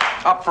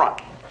 up front.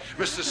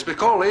 Mr.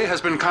 Spicoli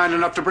has been kind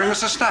enough to bring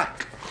us a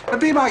snack.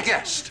 Be my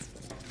guest.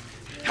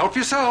 Help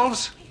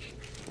yourselves.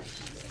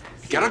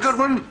 Get a good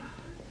one.